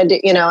watch? Can I do,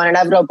 and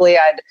inevitably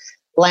I'd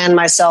land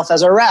myself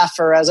as a ref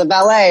or as a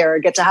valet or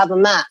get to have a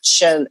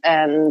match. And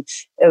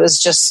it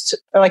was just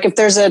if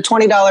there's a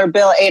 $20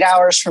 bill 8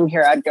 hours from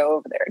here, I'd go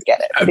over there and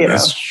get it.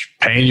 That's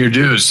paying your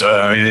dues in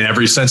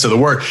every sense of the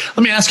word.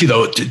 Let me ask you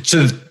though,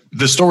 to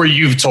the story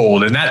you've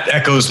told, and that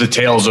echoes the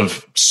tales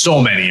of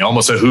so many,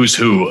 almost a who's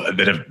who,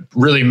 that have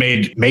really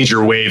made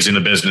major waves in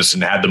the business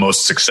and had the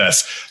most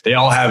success. They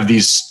all have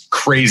these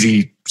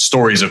crazy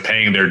stories of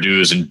paying their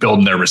dues and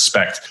building their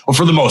respect. Well,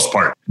 for the most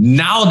part,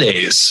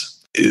 nowadays,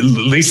 at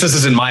least this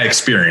is in my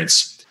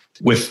experience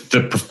with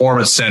the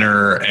Performance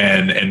Center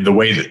and the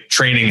way that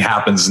training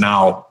happens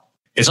now,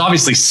 it's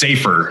obviously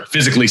safer,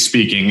 physically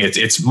speaking.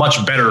 It's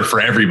much better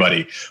for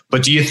everybody.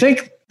 But do you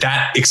think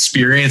that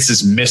experience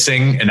is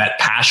missing, and that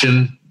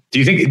passion? Do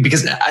you think,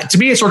 because to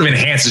me, it sort of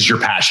enhances your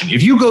passion.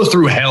 If you go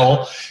through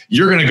hell,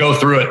 you're going to go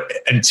through it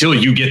until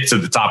you get to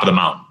the top of the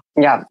mountain.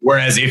 Yeah.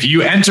 Whereas if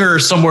you enter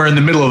somewhere in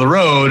the middle of the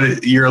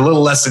road, you're a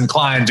little less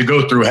inclined to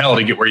go through hell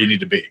to get where you need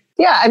to be.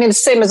 Yeah. It's the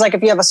same as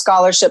if you have a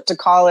scholarship to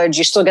college,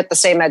 you still get the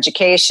same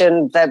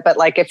education but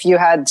if you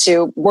had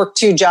to work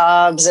 2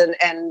 jobs and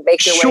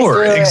make your way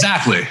through it. Sure,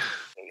 exactly.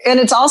 And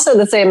it's also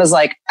the same as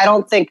I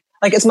don't think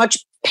as much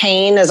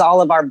pain as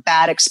all of our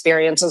bad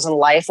experiences in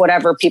life,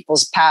 whatever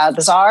people's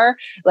paths are,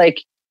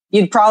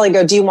 you'd probably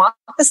go, do you want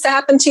this to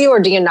happen to you or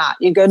do you not?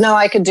 You go, no,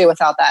 I could do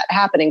without that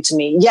happening to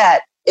me.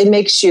 Yet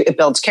it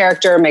builds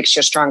character, makes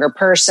you a stronger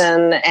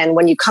person. And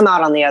when you come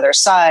out on the other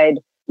side,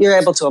 you're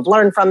able to have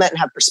learned from it and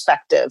have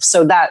perspective.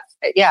 So that,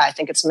 I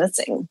think it's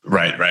missing.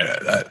 Right.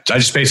 I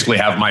just basically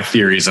have my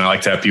theories, and I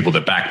like to have people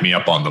that back me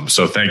up on them.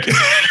 So thank you.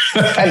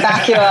 I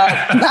back you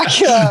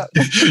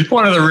up.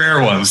 One of the rare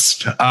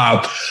ones.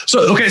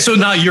 So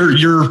now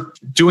you're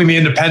doing the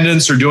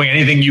independence or doing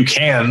anything you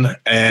can.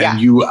 And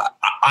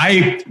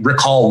I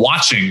recall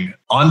watching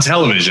on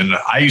television.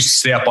 I used to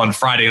stay up on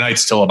Friday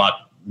nights till about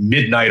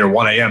midnight or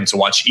 1 a.m. to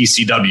watch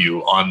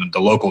ECW on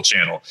the local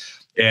channel.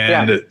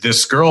 And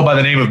this girl by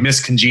the name of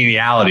Miss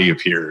Congeniality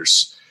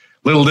appears.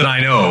 Little did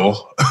I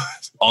know,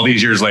 all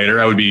these years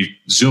later, I would be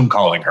Zoom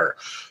calling her.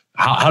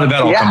 How did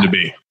that all come to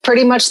be?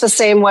 Pretty much the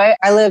same way.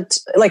 I lived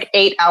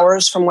 8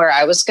 hours from where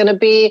I was going to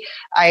be.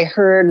 I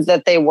heard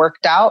that they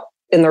worked out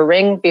in the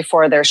ring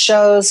before their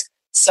shows.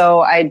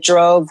 So I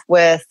drove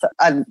with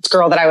a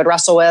girl that I would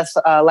wrestle with,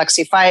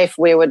 Lexi Fife.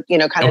 We would, do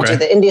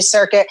the indie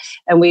circuit,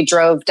 and we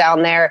drove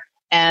down there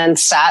and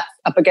sat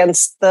up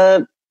against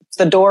the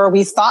door.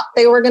 We thought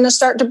they were going to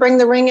start to bring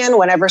the ring in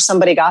whenever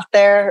somebody got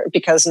there,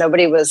 because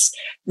nobody was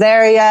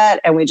there yet.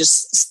 And we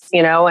just,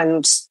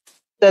 and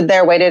stood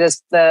there, waited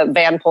as the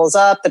van pulls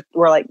up.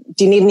 We're like,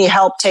 do you need any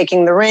help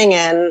taking the ring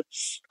in?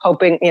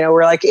 Hoping,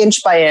 we're like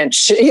inch by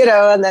inch,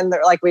 and then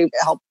they're like, we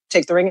help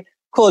take the ring in.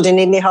 Cool. Do you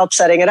need any help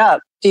setting it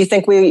up? Do you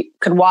think we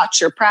could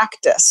watch your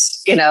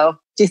practice?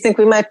 Do you think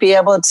we might be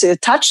able to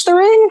touch the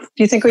ring?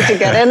 Do you think we could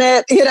get in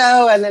it?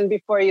 And then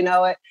before you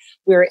know it,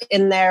 we were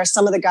in there.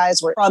 Some of the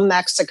guys were from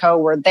Mexico,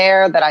 were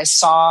there that I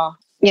saw,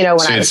 when I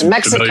was in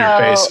Mexico.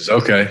 Faces.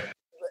 Okay.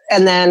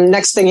 And then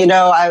next thing you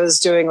know, I was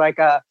doing like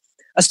a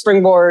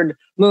springboard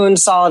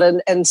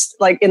moonsault and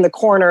like in the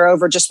corner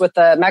over just with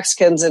the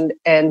Mexicans,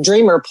 and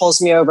Dreamer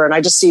pulls me over and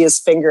I just see his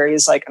finger.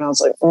 He's like, and I was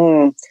like,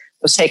 I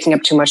was taking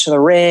up too much of the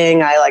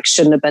ring. I like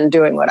shouldn't have been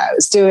doing what I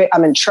was doing.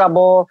 I'm in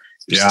trouble.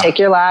 Just take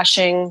your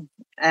lashing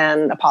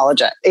and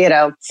apologize,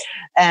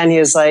 And he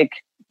was like,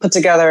 put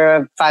together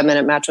a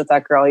 5-minute match with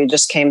that girl. You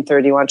just came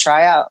through. Do you want to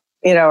try out?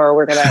 Or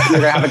we're gonna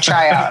have a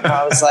tryout. And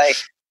I was like,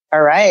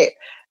 all right.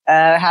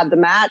 Had the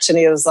match, and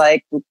he was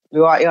like, we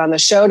want you on the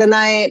show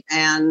tonight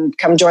and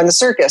come join the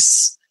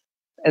circus.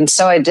 And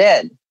so I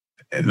did.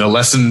 The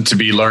lesson to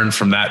be learned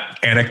from that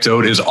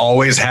anecdote is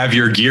always have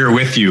your gear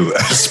with you.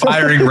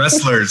 Aspiring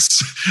wrestlers.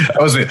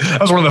 That was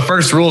one of the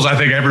first rules I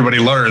think everybody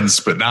learns,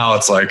 but now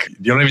it's like,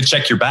 you don't even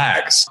check your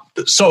bags.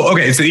 So,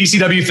 okay, it's the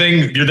ECW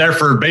thing. You're there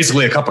for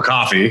basically a cup of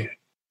coffee.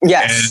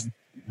 Yes. And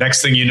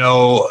next thing you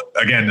know,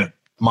 again,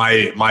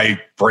 my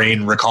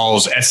brain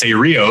recalls S.A.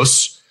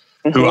 Rios,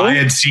 who I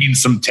had seen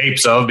some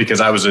tapes of because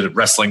I was a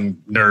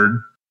wrestling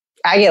nerd.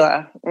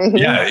 Aguila. Mm-hmm.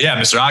 Yeah,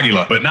 Mr.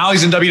 Aguila. But now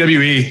he's in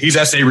WWE. He's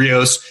S.A.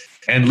 Rios,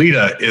 and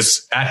Lita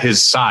is at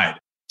his side.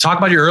 Talk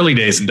about your early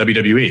days in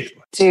WWE.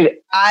 Dude,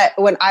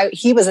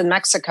 he was in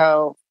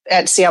Mexico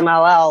at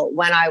CMLL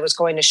when I was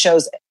going to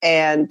shows,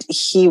 and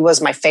he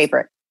was my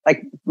favorite.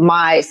 Like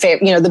my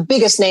favorite, the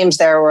biggest names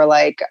there were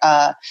like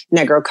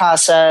Negro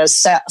Casas,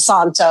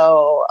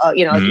 Santo,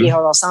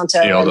 Hijo del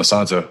Santo. Hijo del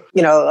Santo.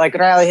 Like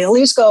Raul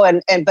Jalisco,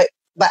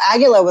 but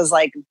Aguila was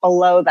like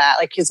below that.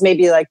 Like he's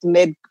maybe like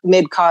mid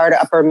card,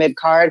 upper mid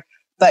card,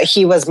 but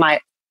he was my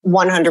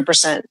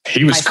 100%.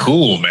 He was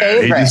cool,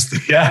 man.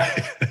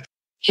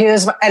 He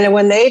was, and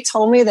when they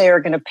told me they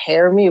were going to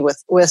pair me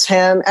with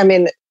him, I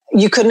mean,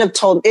 you couldn't have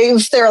told,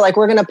 if they were like,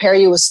 we're going to pair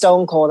you with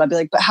Stone Cold, I'd be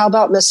like, but how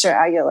about Mr.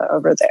 Aguila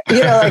over there?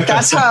 Like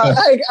that's how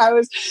I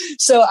was.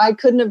 So I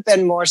couldn't have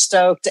been more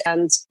stoked.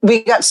 And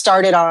we got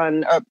started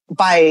on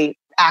by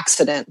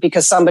accident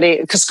because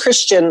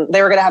Christian,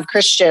 they were going to have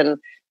Christian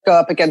go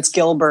up against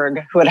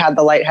Gilbert, who had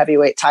the light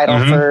heavyweight title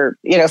for,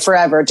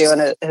 forever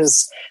doing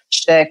his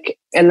shtick.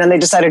 And then they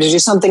decided to do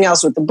something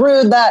else with the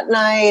Brood that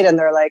night. And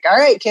they're like, all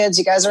right, kids,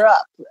 you guys are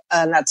up.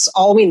 And that's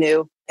all we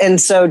knew. And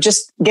so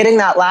just getting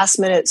that last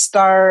minute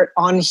start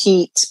on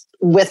Heat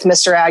with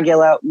Mr.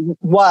 Aguila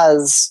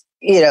was,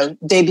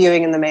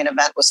 debuting in the main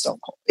event with Stone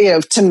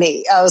Cold. To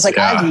me, I was like,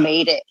 I've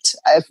made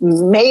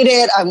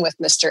it. I'm with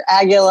Mr.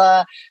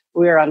 Aguila.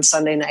 We were on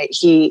Sunday Night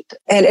Heat.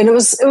 And it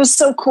was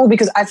so cool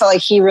because I felt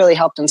like he really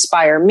helped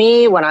inspire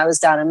me when I was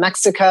down in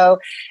Mexico.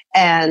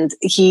 And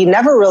he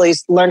never really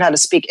learned how to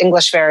speak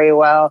English very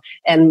well.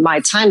 And my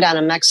time down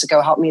in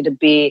Mexico helped me to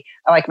be,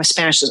 like my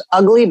Spanish is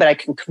ugly, but I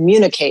can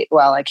communicate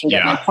well. I can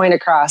get my point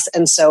across.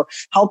 And so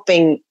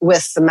helping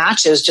with the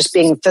matches, just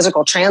being a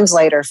physical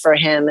translator for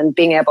him and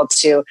being able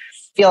to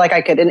feel like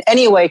I could in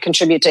any way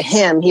contribute to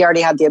him. He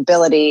already had the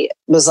ability,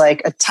 was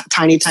like a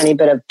tiny, tiny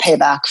bit of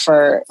payback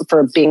for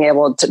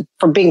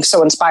being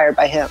so inspired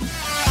by him.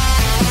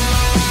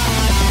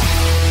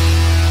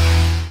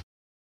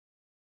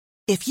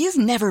 If you've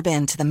never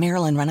been to the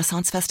Maryland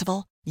Renaissance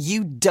Festival,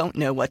 you don't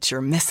know what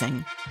you're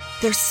missing.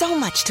 There's so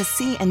much to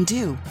see and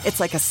do. It's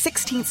like a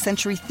 16th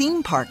century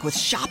theme park with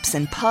shops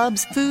and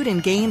pubs, food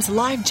and games,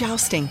 live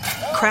jousting,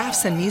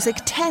 crafts and music,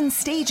 10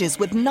 stages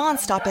with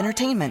nonstop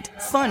entertainment.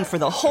 Fun for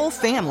the whole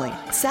family.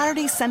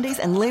 Saturdays, Sundays,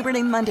 and Labor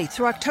Day Monday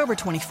through October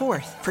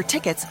 24th. For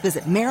tickets,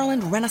 visit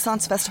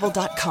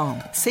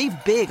MarylandRenaissanceFestival.com.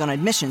 Save big on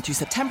admission through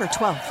September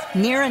 12th.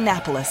 Near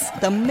Annapolis,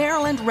 the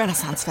Maryland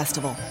Renaissance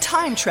Festival.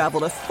 Time travel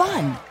to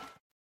fun.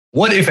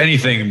 What, if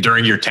anything,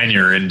 during your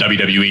tenure in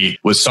WWE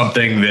was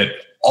something that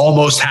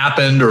almost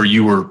happened or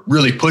you were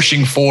really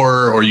pushing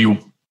for or you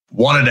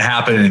wanted to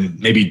happen and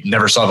maybe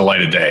never saw the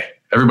light of day?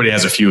 Everybody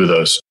has a few of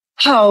those.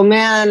 Oh,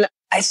 man.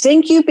 I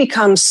think you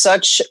become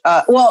such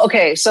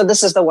so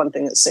this is the one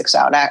thing that sticks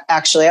out.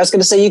 Actually, I was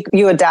going to say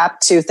you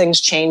adapt to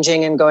things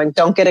changing and going,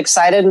 don't get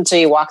excited until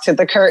you walk through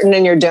the curtain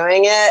and you're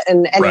doing it.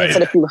 And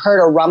if you heard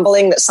a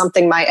rumbling that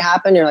something might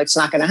happen, you're like, it's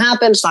not going to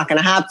happen. It's not going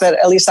to happen.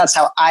 At least that's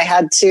how I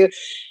had to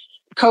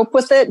cope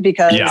with it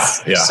because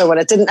so when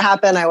it didn't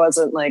happen, I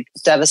wasn't like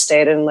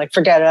devastated and like,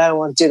 forget it. I don't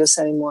want to do this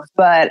anymore.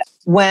 But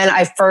when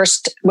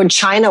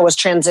Chyna was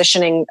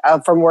transitioning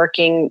from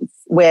working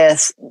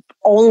with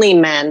only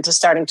men to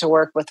starting to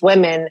work with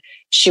women,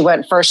 she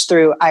went first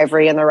through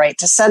Ivory and the Right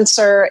to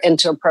Censor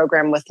into a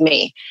program with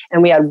me.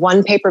 And we had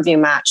one pay-per-view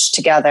match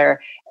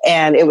together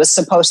and it was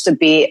supposed to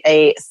be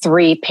a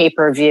 3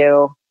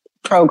 pay-per-view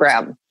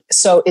program.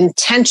 so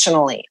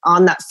intentionally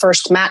on that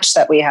first match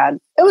that we had.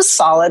 It was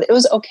solid. It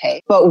was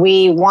okay. But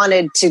we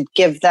wanted to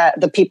give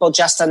the people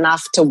just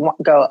enough to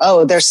go,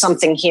 oh, there's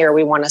something here.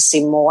 We want to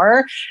see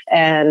more.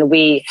 And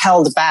we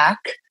held back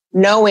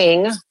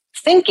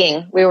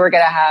thinking we were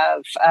going to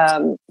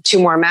have 2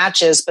 more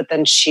matches, but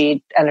then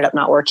she ended up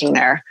not working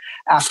there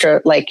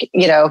after,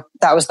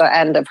 that was the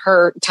end of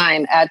her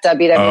time at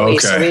WWE. Oh, okay.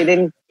 So we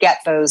didn't get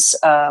those,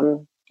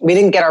 we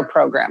didn't get our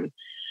program.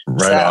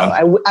 Right so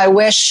on. I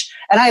wish,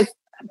 and I've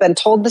been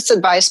told this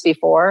advice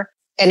before,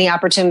 any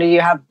opportunity you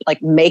have,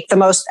 make the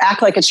most,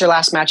 act like it's your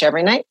last match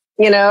every night,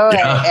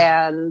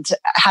 Yeah. And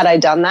had I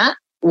done that,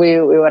 we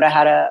would have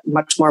had a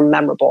much more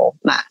memorable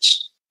match.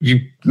 You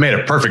made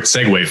a perfect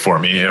segue for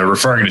me,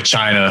 referring to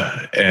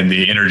China and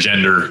the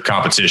intergender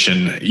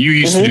competition. You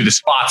used to do the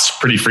spots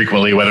pretty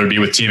frequently, whether it be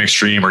with Team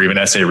Extreme or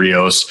even SA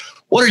Rios.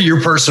 What are your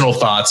personal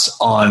thoughts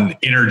on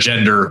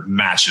intergender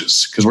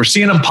matches? Because we're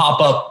seeing them pop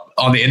up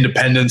on the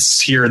independents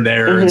here and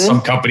there, and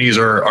some companies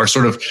are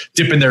sort of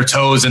dipping their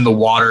toes in the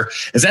water.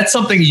 Is that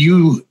something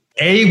you,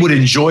 A, would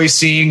enjoy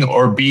seeing,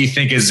 or B,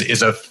 think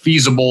is a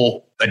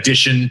feasible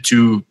addition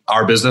to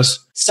our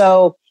business?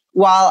 So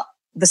while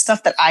the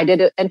stuff that I did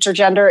at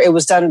intergender, it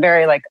was done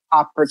very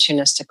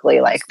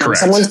opportunistically, when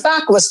someone's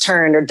back was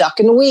turned or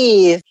duck and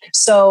weave.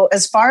 So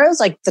as far as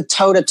the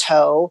toe to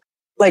toe,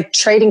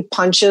 trading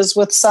punches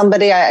with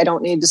somebody, I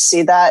don't need to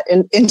see that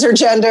in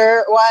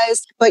intergender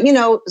wise. But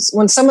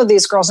when some of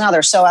these girls now,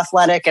 they're so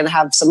athletic and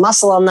have some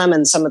muscle on them,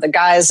 and some of the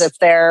guys, if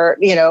they're,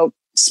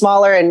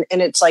 smaller and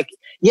it's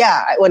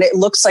when it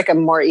looks like a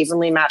more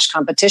evenly matched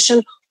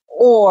competition,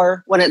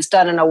 or when it's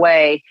done in a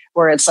way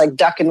where it's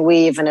duck and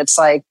weave and it's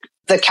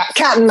the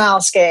cat and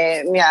mouse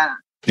game. Yeah.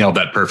 Nailed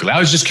that perfectly. I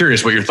was just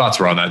curious what your thoughts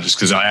were on that, just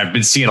because I've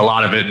been seeing a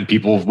lot of it and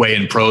people weigh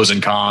in pros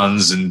and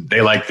cons, and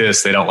they like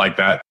this, they don't like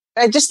that.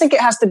 I just think it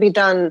has to be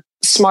done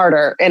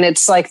smarter. And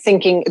it's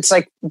thinking,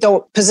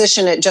 don't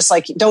position it just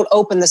don't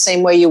open the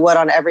same way you would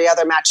on every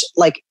other match.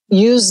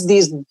 Use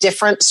these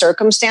different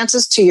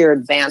circumstances to your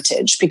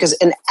advantage,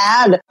 and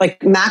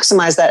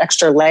maximize that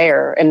extra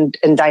layer and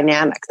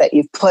dynamic that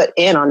you've put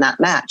in on that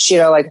match.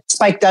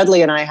 Spike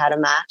Dudley and I had a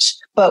match,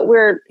 but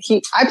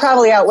I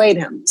probably outweighed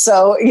him.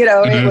 So,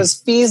 it was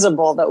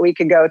feasible that we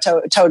could go toe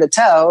to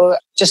toe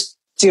just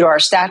due to our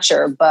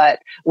stature.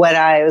 But when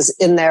I was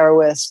in there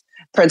with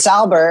Prince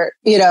Albert,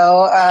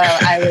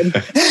 I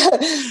would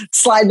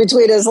slide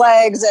between his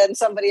legs and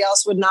somebody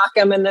else would knock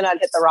him, and then I'd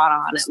hit the Rana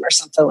on him or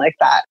something like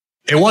that.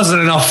 It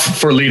wasn't enough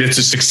for Lita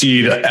to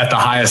succeed at the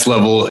highest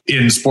level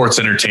in sports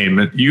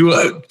entertainment.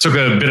 You took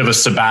a bit of a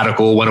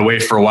sabbatical, went away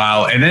for a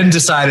while, and then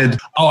decided,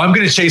 I'm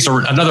going to chase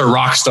another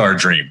rock star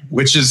dream,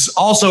 which is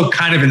also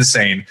kind of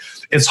insane.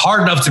 It's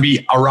hard enough to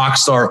be a rock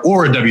star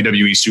or a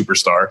WWE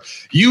superstar.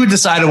 You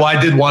decided,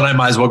 I did one, I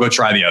might as well go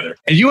try the other.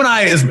 And you and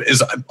I,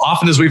 as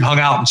often as we've hung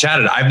out and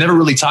chatted, I've never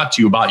really talked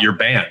to you about your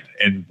band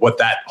and what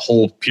that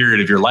whole period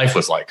of your life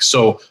was like.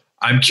 So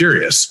I'm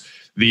curious.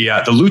 The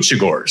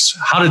Luchagors,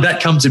 how did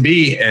that come to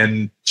be?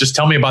 And just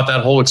tell me about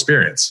that whole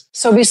experience.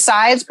 So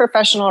besides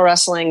professional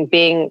wrestling,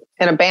 being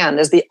in a band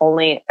is the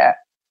only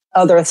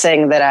other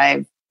thing that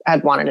I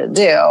had wanted to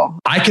do.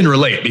 I can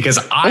relate because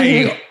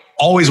I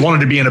always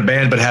wanted to be in a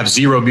band, but have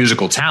zero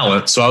musical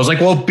talent. So I was like,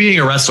 being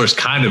a wrestler is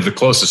kind of the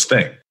closest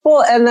thing.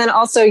 Well, and then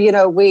also,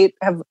 we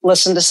have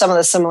listened to some of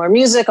the similar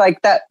music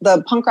like that.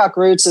 The punk rock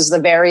roots is the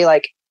very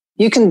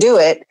you can do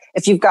it.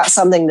 If you've got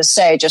something to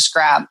say, just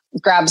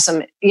grab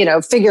some,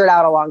 figure it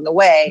out along the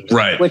way,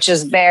 right? Which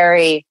is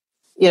very,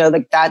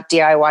 that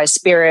DIY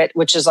spirit,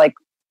 which is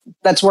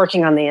that's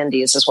working on the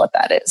indies is what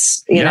that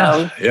is, you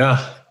know?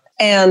 Yeah.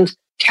 And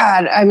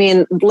God, I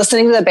mean,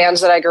 listening to the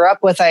bands that I grew up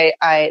with,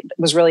 I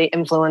was really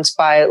influenced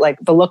by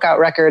the Lookout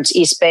Records,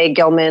 East Bay,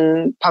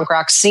 Gilman punk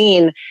rock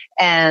scene.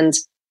 And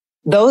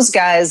those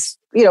guys,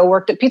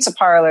 worked at pizza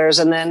parlors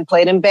and then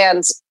played in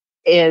bands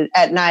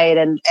at night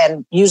and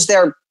used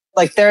their,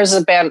 there's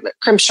a band,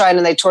 Crimpshine,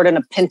 and they toured in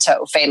a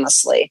Pinto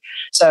famously.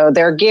 So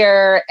their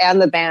gear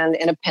and the band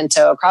in a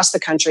Pinto across the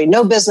country,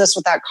 no business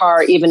with that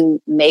car even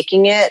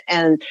making it.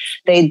 And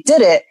they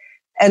did it.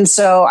 And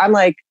so I'm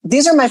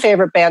these are my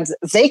favorite bands.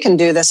 If they can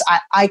do this,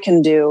 I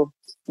can do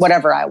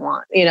whatever I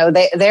want.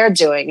 They're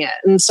doing it.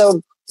 And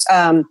so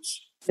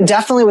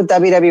definitely with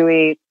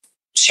WWE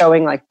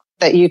showing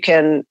that you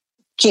can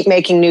keep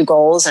making new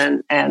goals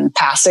and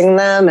passing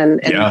them and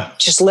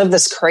just live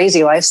this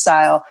crazy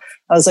lifestyle.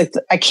 I was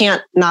I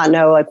can't not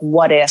know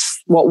what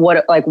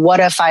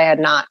if I had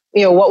not,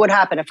 what would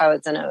happen if I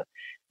was in a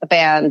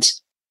band.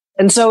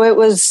 And so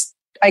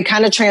I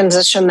kind of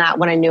transitioned that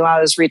when I knew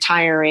I was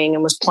retiring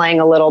and was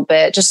playing a little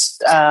bit,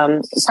 just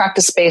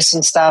practice space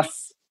and stuff,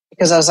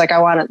 because I was I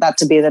wanted that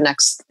to be the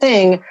next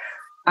thing.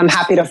 I'm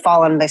happy to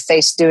fall on my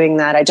face doing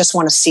that. I just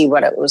want to see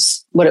what it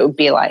would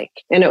be like.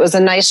 And it was a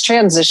nice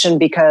transition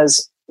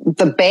because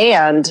the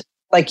band,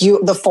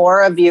 the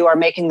four of you are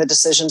making the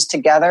decisions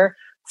together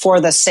for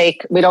the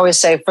sake, we'd always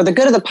say, for the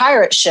good of the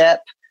pirate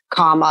ship,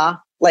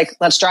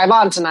 let's drive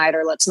on tonight,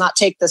 or let's not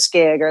take this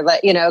gig, or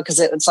because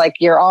it's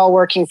you're all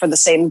working for the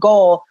same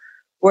goal.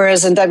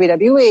 Whereas in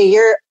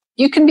WWE,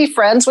 you can be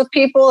friends with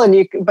people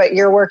but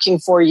you're working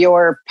for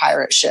your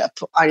pirate ship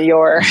on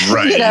your,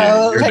 right.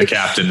 You're like, the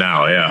captain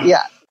now. Yeah.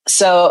 Yeah.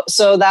 So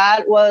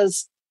that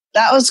was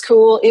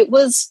cool. It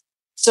was,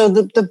 so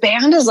the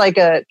band is like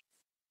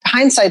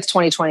hindsight's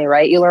 2020,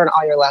 right? You learn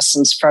all your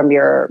lessons from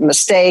your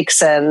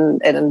mistakes,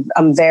 and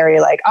I'm very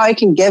like, I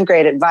can give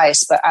great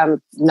advice, but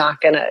I'm not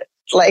gonna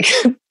like.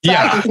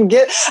 I can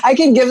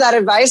give that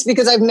advice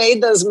because I've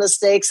made those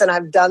mistakes and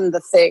I've done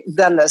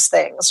those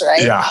things,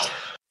 right? Yeah.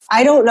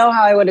 I don't know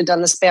how I would have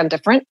done this band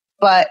different,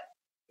 but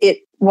it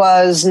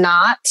was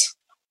not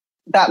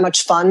that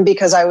much fun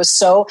because I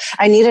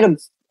needed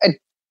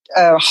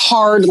a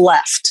hard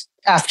left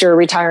after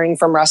retiring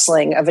from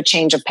wrestling of a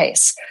change of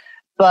pace.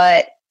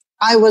 But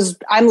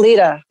I'm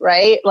Lita,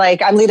 right?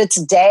 Like I'm Lita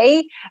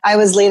today. I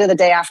was Lita the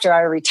day after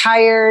I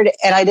retired,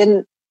 and I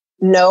didn't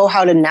know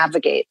how to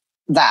navigate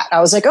that. I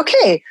was like,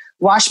 okay,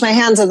 wash my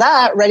hands of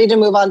that, ready to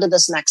move on to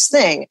this next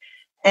thing.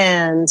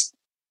 And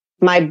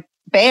my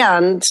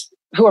band,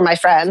 who are my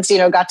friends,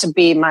 got to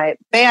be my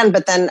band.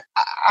 But then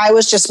I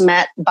was just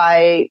met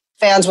by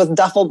fans with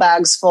duffel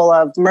bags full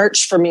of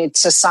merch for me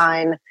to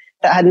sign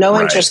that had no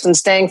interest in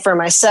staying for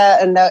my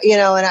set. And,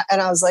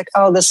 and I was like,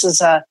 oh, this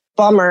is a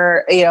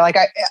bummer. Like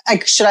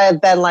should I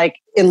have been like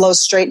in low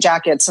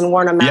straitjackets and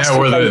worn a mask? Yeah,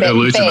 or the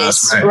illusion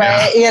mask,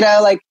 right? Yeah.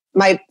 Like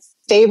my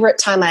favorite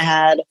time I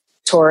had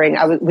touring,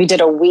 we did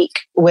a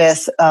week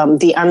with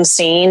The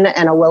Unseen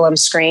and a Will 'Em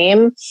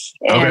Scream,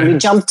 and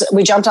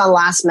we jumped on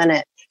last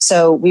minute.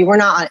 So we were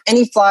not on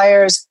any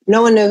flyers.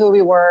 No one knew who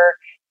we were,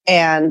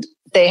 and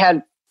they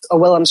had a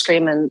Will 'Em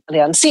Scream and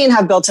The Unseen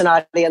have built-in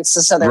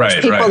audiences, so there was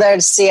people there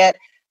to see it.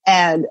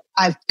 And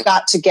I've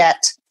got to get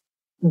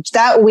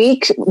that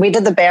week. We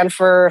did the band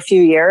for a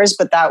few years,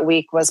 but that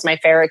week was my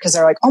favorite because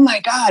they're like, "Oh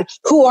my God,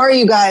 who are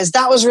you guys?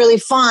 That was really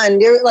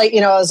fun." You're like,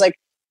 I was like,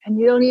 and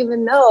you don't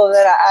even know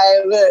that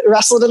I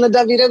wrestled in the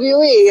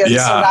WWE. And so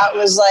that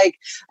was like,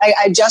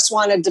 I just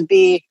wanted to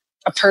be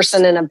a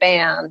person in a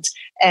band,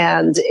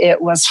 and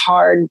it was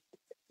hard.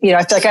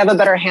 I feel like I have a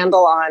better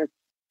handle on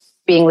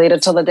being Lita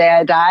till the day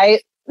I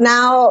die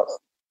now,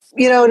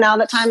 now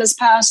that time has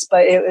passed,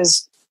 but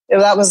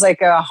that was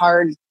like a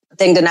hard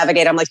thing to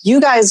navigate. I'm like,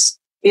 you guys,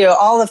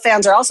 all the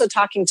fans are also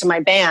talking to my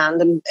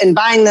band and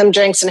buying them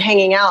drinks and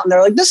hanging out. And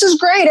they're like, this is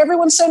great.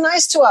 Everyone's so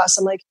nice to us.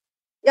 I'm like,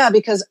 yeah,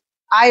 because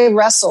I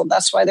wrestled.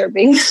 That's why they're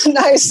being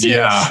nice to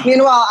me.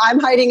 Meanwhile, I'm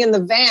hiding in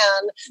the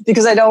van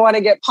because I don't want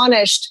to get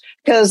punished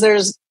because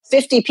there's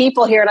 50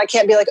 people here and I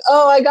can't be like,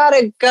 oh, I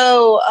gotta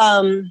go.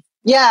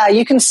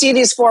 You can see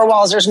these four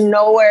walls. There's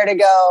nowhere to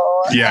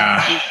go.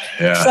 Yeah.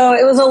 So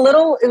it was a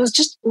little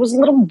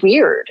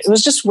weird. It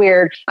was just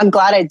weird. I'm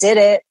glad I did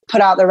it,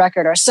 put out the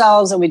record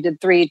ourselves, and we did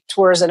 3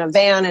 tours in a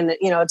van. And,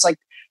 it's like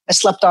I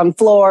slept on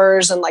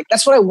floors and like,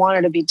 that's what I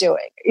wanted to be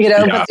doing,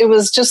 but it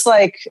was just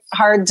like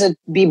hard to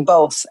be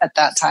both at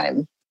that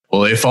time.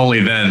 Well, if only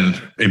then,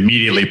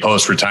 immediately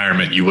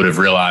post-retirement, you would have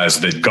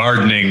realized that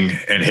gardening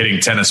and hitting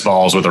tennis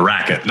balls with a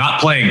racket, not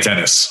playing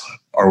tennis,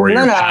 are where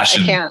your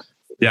passion. I can't.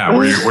 Yeah,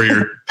 where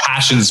your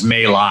passions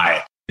may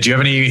lie. Do you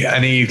have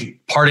any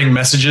parting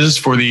messages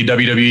for the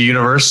WWE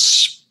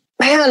universe?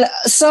 Man,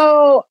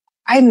 so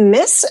I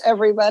miss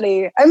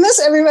everybody. I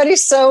miss everybody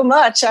so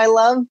much. I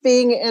love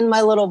being in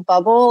my little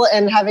bubble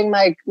and having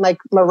my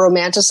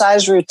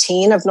romanticized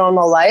routine of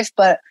normal life,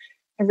 but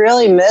I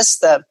really miss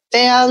the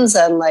fans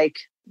and like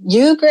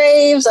you,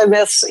 Graves. I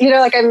miss,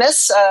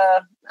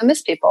 I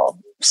miss people.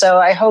 So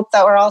I hope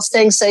that we're all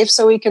staying safe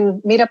so we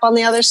can meet up on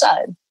the other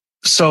side.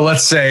 So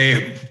let's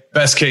say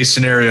best case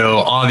scenario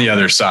on the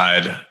other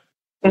side.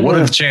 Mm-hmm. What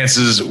are the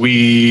chances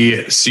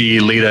we see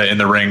Lita in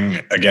the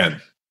ring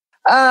again?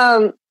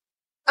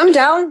 I'm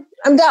down.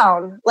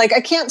 Like, I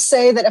can't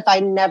say that if I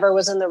never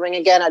was in the ring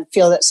again, I'd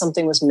feel that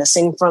something was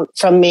missing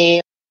from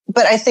me.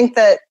 But I think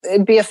that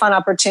it'd be a fun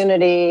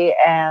opportunity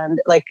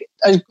and like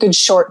a good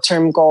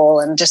short-term goal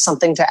and just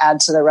something to add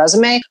to the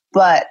resume.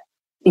 But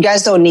you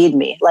guys don't need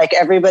me. Like,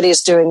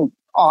 everybody's doing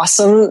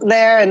awesome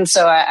there. And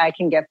so I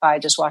can get by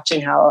just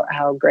watching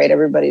how great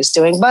everybody's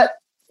doing. But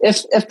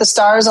if the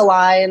stars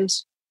aligned,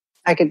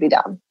 I could be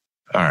down.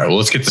 All right. Well,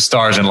 let's get the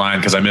stars in line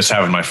because I miss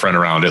having my friend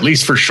around, at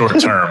least for short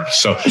term.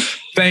 So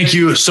thank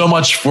you so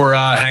much for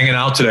hanging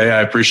out today.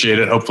 I appreciate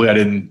it. Hopefully I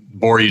didn't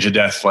bore you to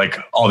death like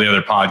all the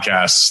other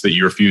podcasts that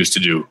you refuse to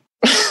do.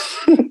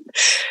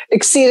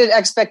 Exceeded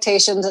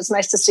expectations. It's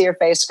nice to see your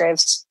face,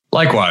 Graves.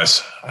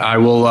 Likewise. I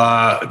will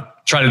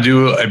try to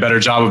do a better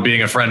job of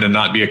being a friend and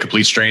not be a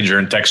complete stranger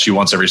and text you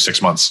once every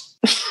 6 months.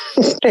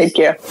 Thank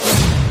you.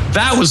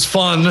 That was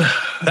fun.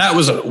 That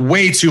was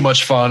way too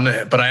much fun,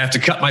 but I have to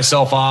cut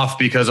myself off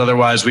because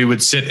otherwise we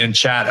would sit and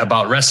chat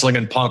about wrestling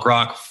and punk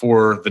rock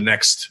for the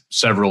next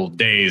several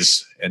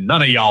days. And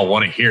none of y'all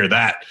want to hear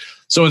that.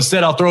 So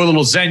instead, I'll throw a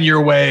little Zen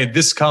your way.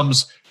 This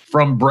comes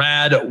from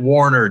Brad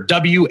Warner,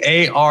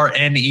 Warner.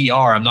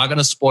 I'm not going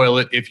to spoil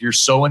it. If you're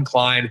so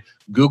inclined,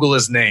 Google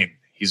his name.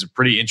 He's a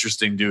pretty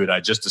interesting dude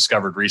I just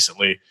discovered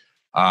recently.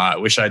 I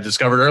wish I had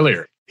discovered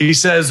earlier. He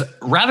says,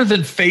 rather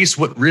than face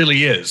what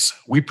really is,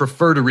 we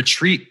prefer to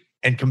retreat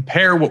and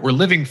compare what we're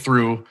living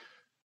through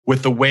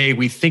with the way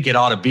we think it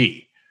ought to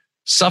be.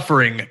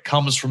 Suffering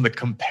comes from the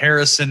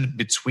comparison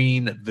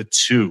between the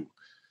two.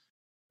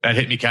 That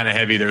hit me kind of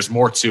heavy. There's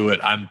more to it.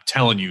 I'm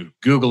telling you,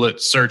 Google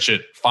it, search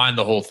it, find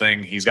the whole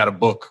thing. He's got a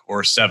book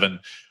or 7.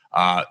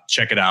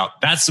 Check it out.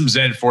 That's some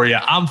Zen for you.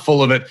 I'm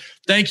full of it.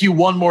 Thank you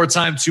one more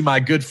time to my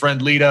good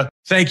friend Lita.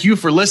 Thank you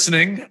for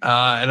listening.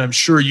 And I'm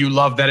sure you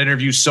loved that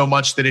interview so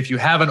much that if you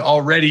haven't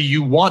already,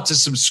 you want to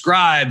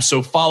subscribe.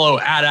 So follow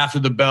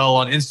 @AfterTheBell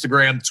on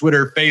Instagram,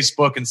 Twitter,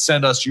 Facebook, and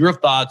send us your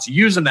thoughts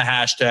using the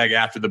hashtag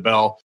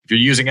 #AfterTheBell. If you're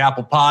using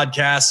Apple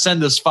Podcasts,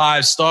 send us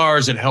 5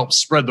 stars and help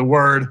spread the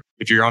word.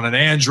 If you're on an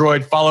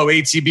Android, follow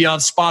ATB on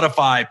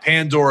Spotify,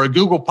 Pandora,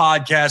 Google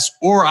Podcasts,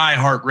 or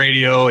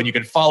iHeartRadio. And you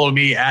can follow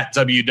me at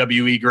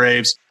WWE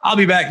Graves. I'll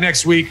be back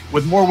next week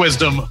with more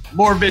wisdom,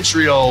 more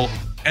vitriol,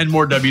 and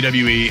more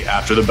WWE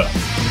After the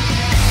Bell.